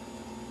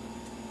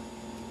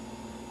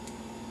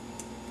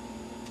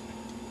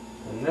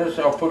 And this,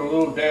 I'll put a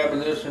little dab of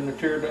this in the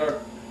tear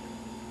duct,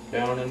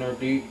 down in there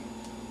deep.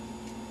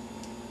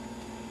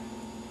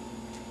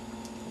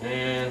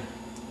 and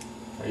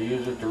I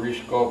use it to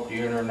resculpt the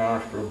inner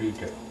nostril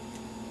detail.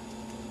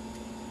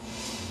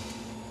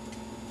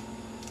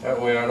 That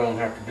way I don't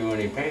have to do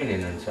any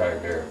painting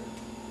inside there.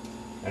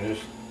 I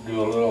just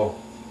do a little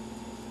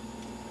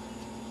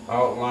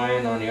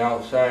outline on the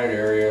outside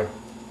area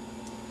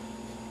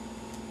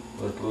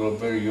with a little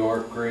bit of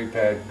York gray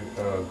pad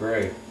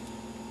gray.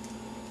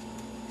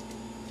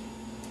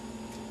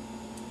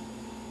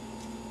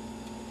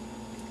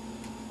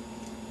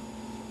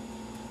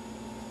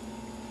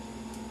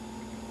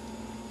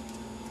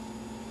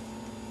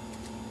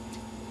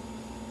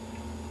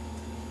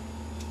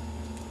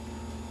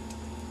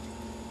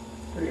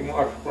 Pretty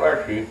much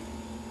flashy.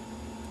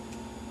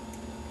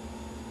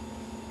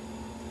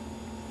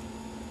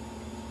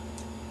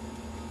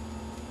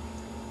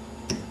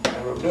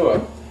 That'll do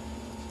it.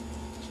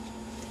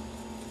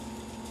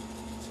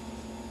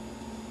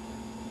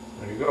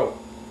 There you go.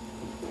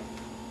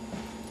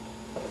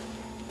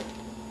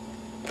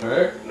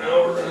 Alright,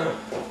 now we're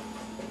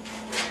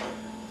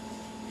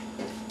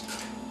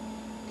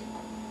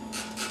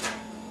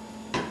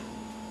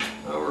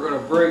gonna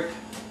break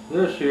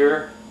this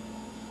here.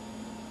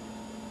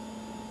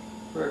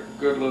 Break a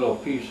good little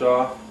piece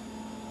off,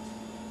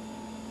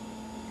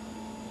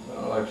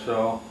 like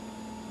so.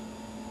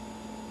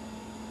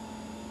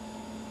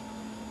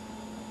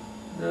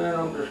 Then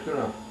I'm just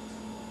gonna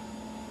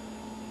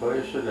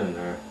place it in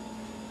there.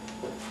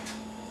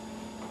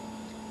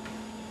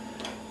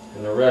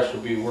 And the rest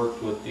will be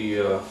worked with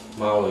the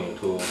modeling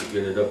tool to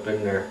get it up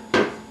in there.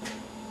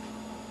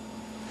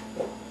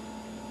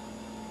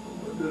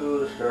 What we'll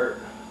do is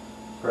start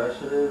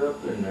pressing it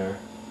up in there.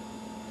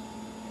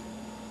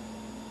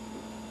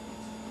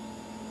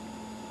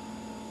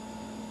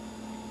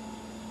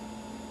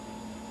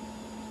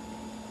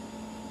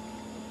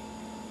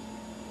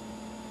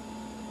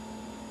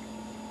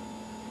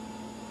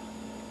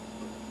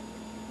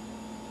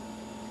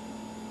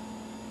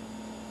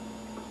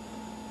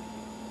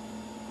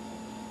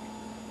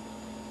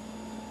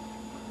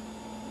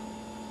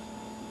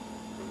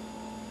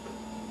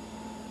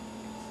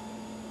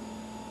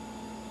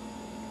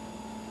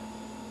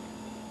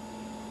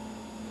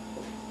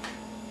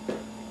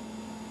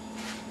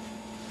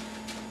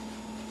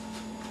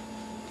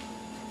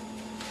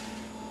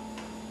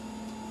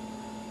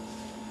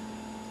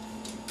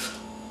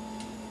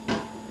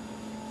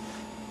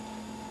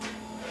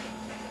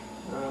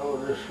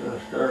 Just going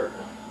to start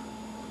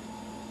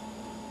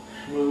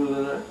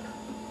smoothing it.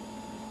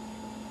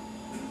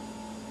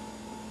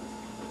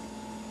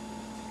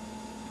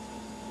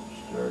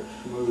 Start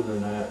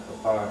smoothing that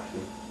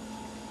epoxy.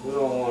 We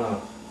don't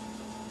want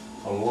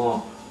a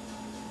lump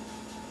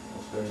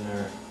up in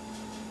there.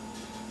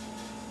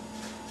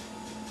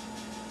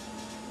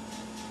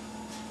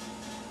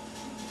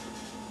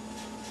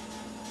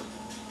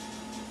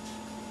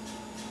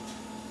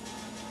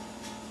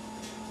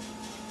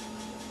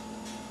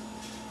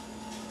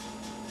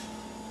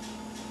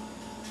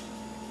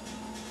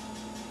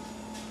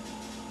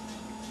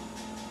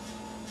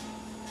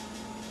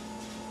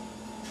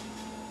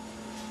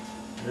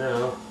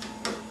 Now,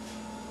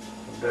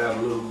 I'll dab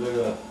a little bit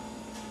of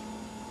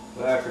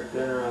lacquer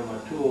thinner on my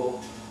tool.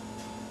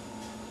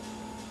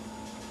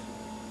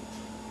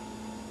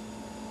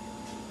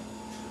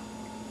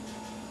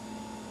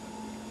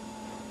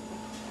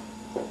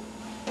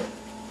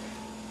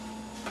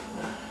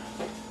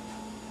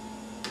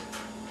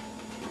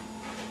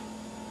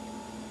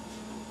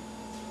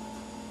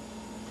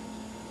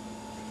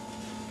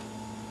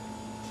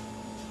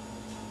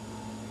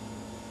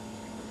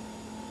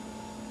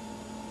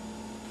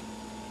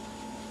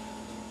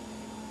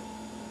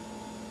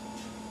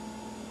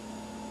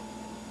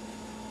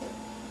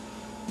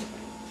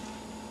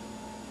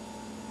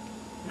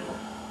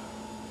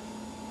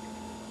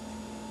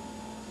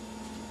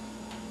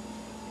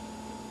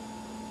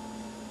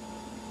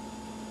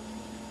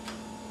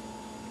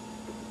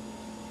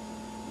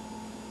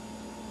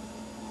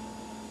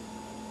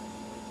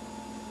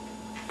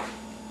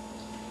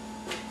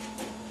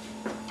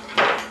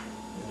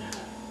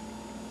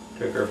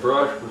 Take our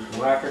brush with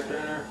some lacquer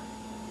thinner,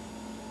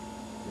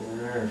 get in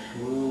there and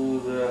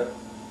smooth that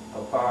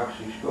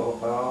epoxy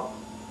sculpt out.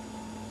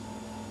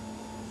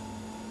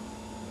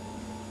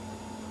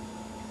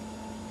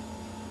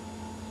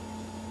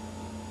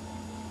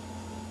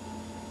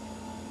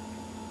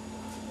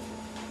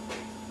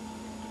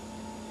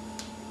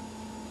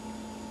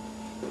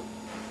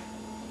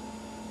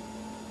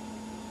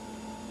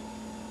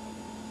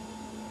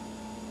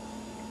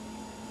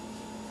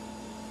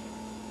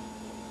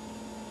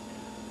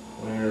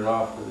 Clean it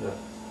off with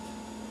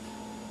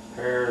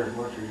the hair as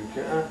much as you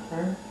can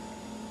there.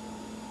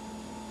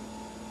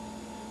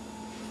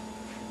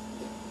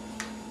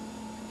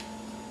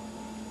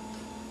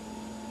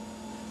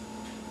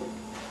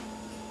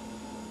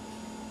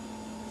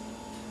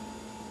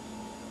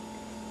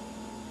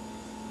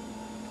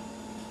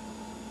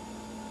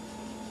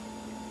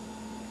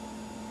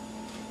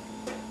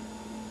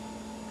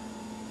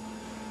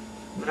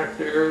 Next,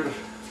 there's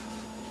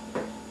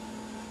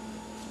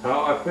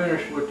how I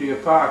finished with the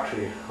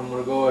epoxy. I'm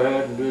going to go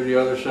ahead and do the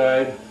other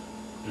side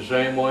the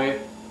same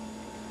way.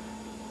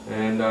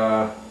 And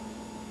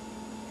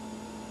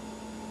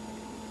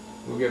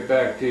we'll get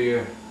back to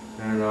you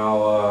and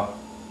I'll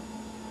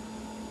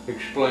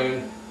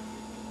explain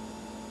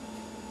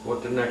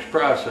what the next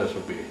process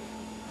will be.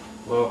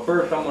 Well,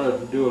 first I'm going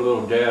to do a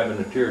little dab in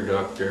the tear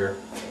duct there,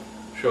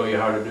 show you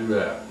how to do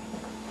that.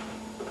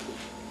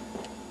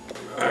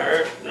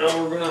 Alright,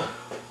 now we're going to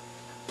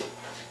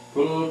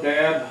put a little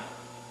dab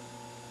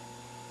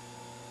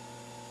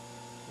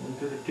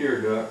into the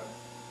tear duct.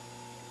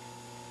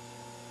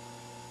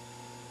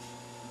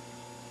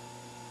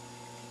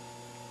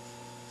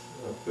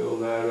 I'll fill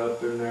that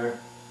up in there.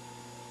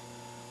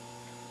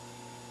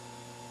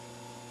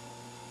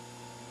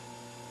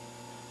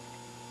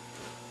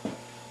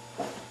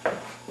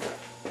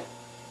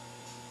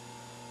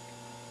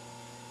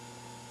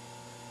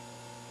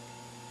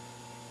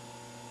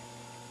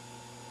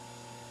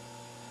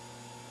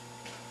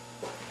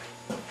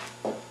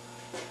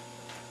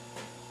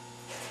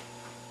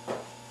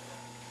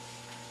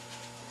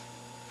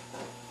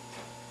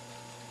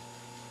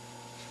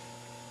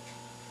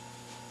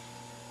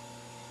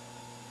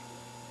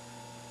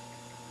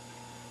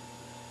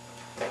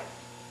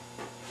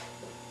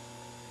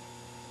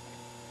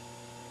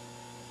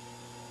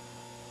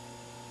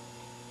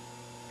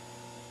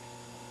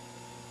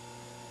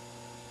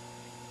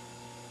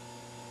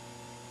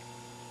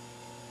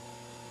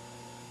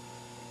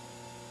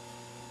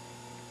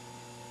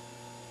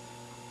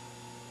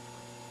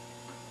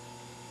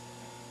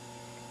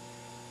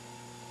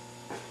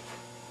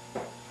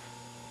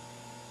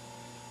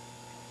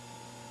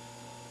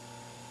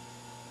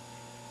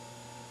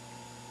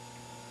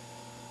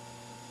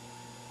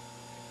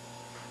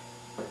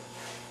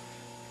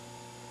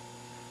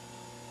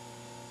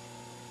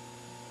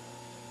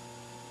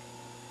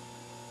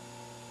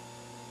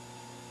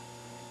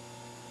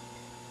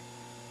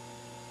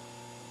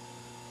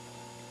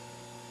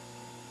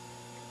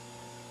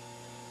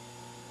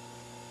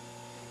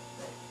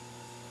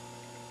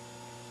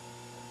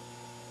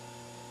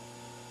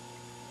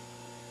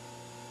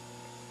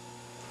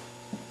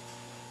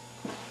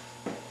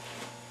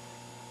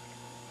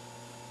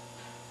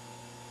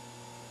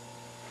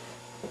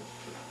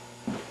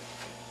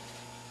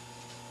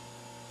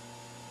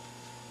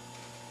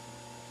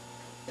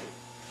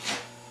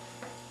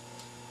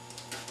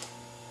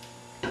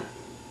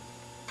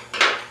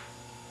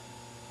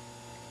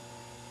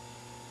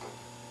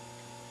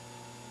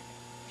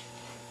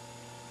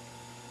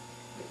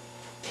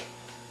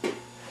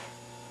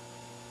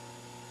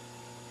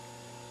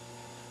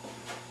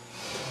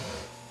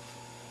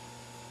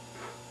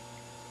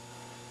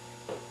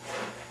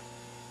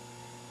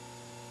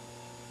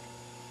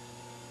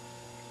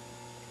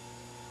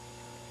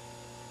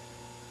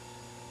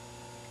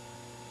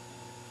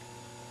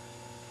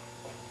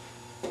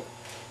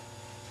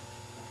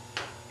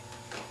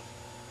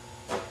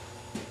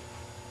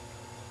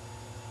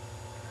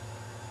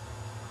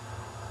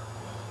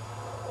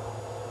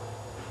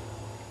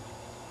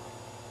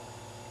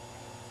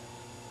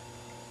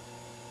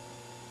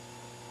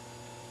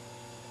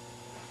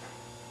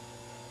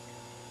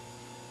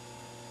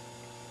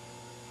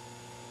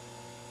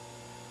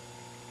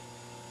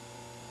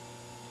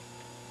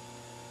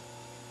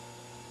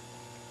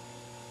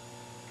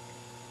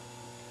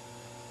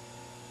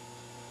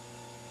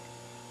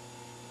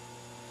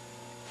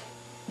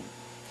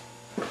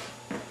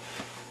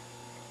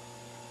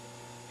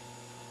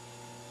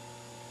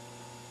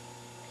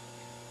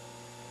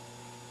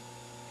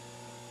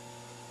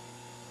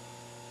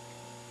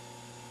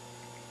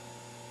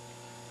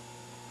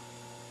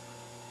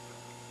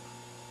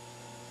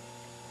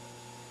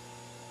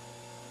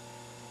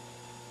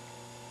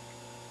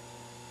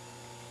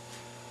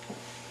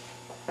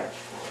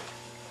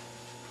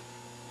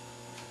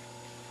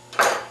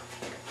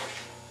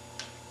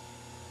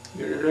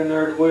 Get it in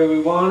there the way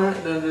we want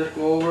it, then just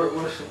go over it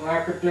with some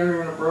lacquer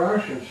thinner and a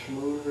brush and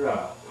smooth it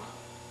out.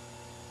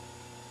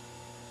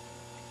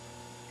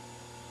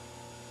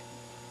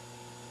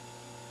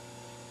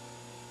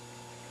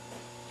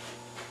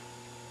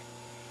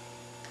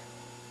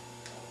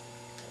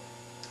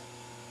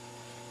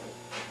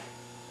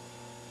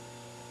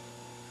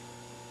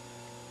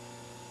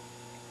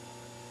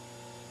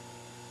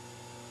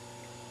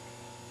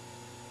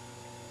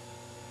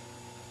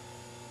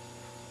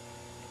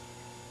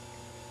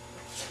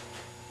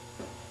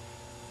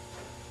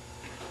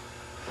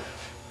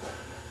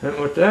 And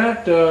with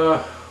that,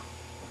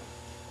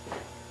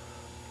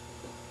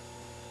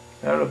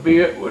 that'll be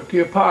it with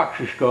the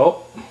epoxy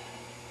sculpt.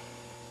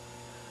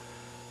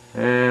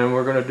 And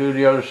we're going to do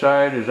the other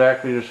side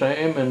exactly the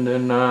same, and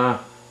then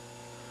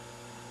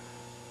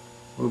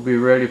we'll be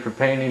ready for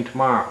painting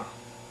tomorrow.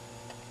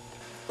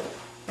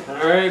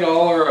 Alright,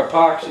 all our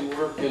epoxy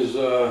work is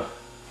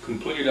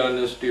complete on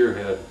this deer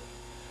head.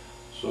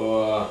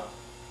 So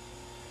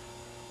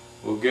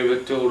we'll give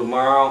it till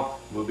tomorrow.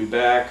 We'll be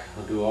back.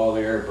 I'll do all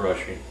the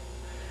airbrushing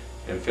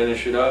and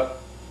finish it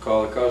up.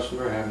 Call the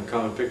customer, have him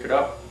come and pick it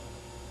up,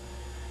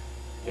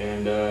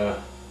 and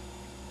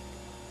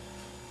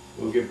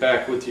We'll get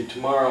back with you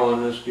tomorrow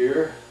on this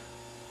deer,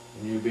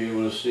 and you'll be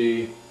able to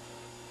see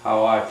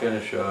how I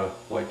finish a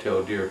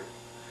white-tailed deer.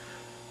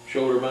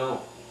 Shoulder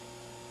mount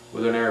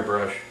with an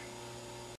airbrush.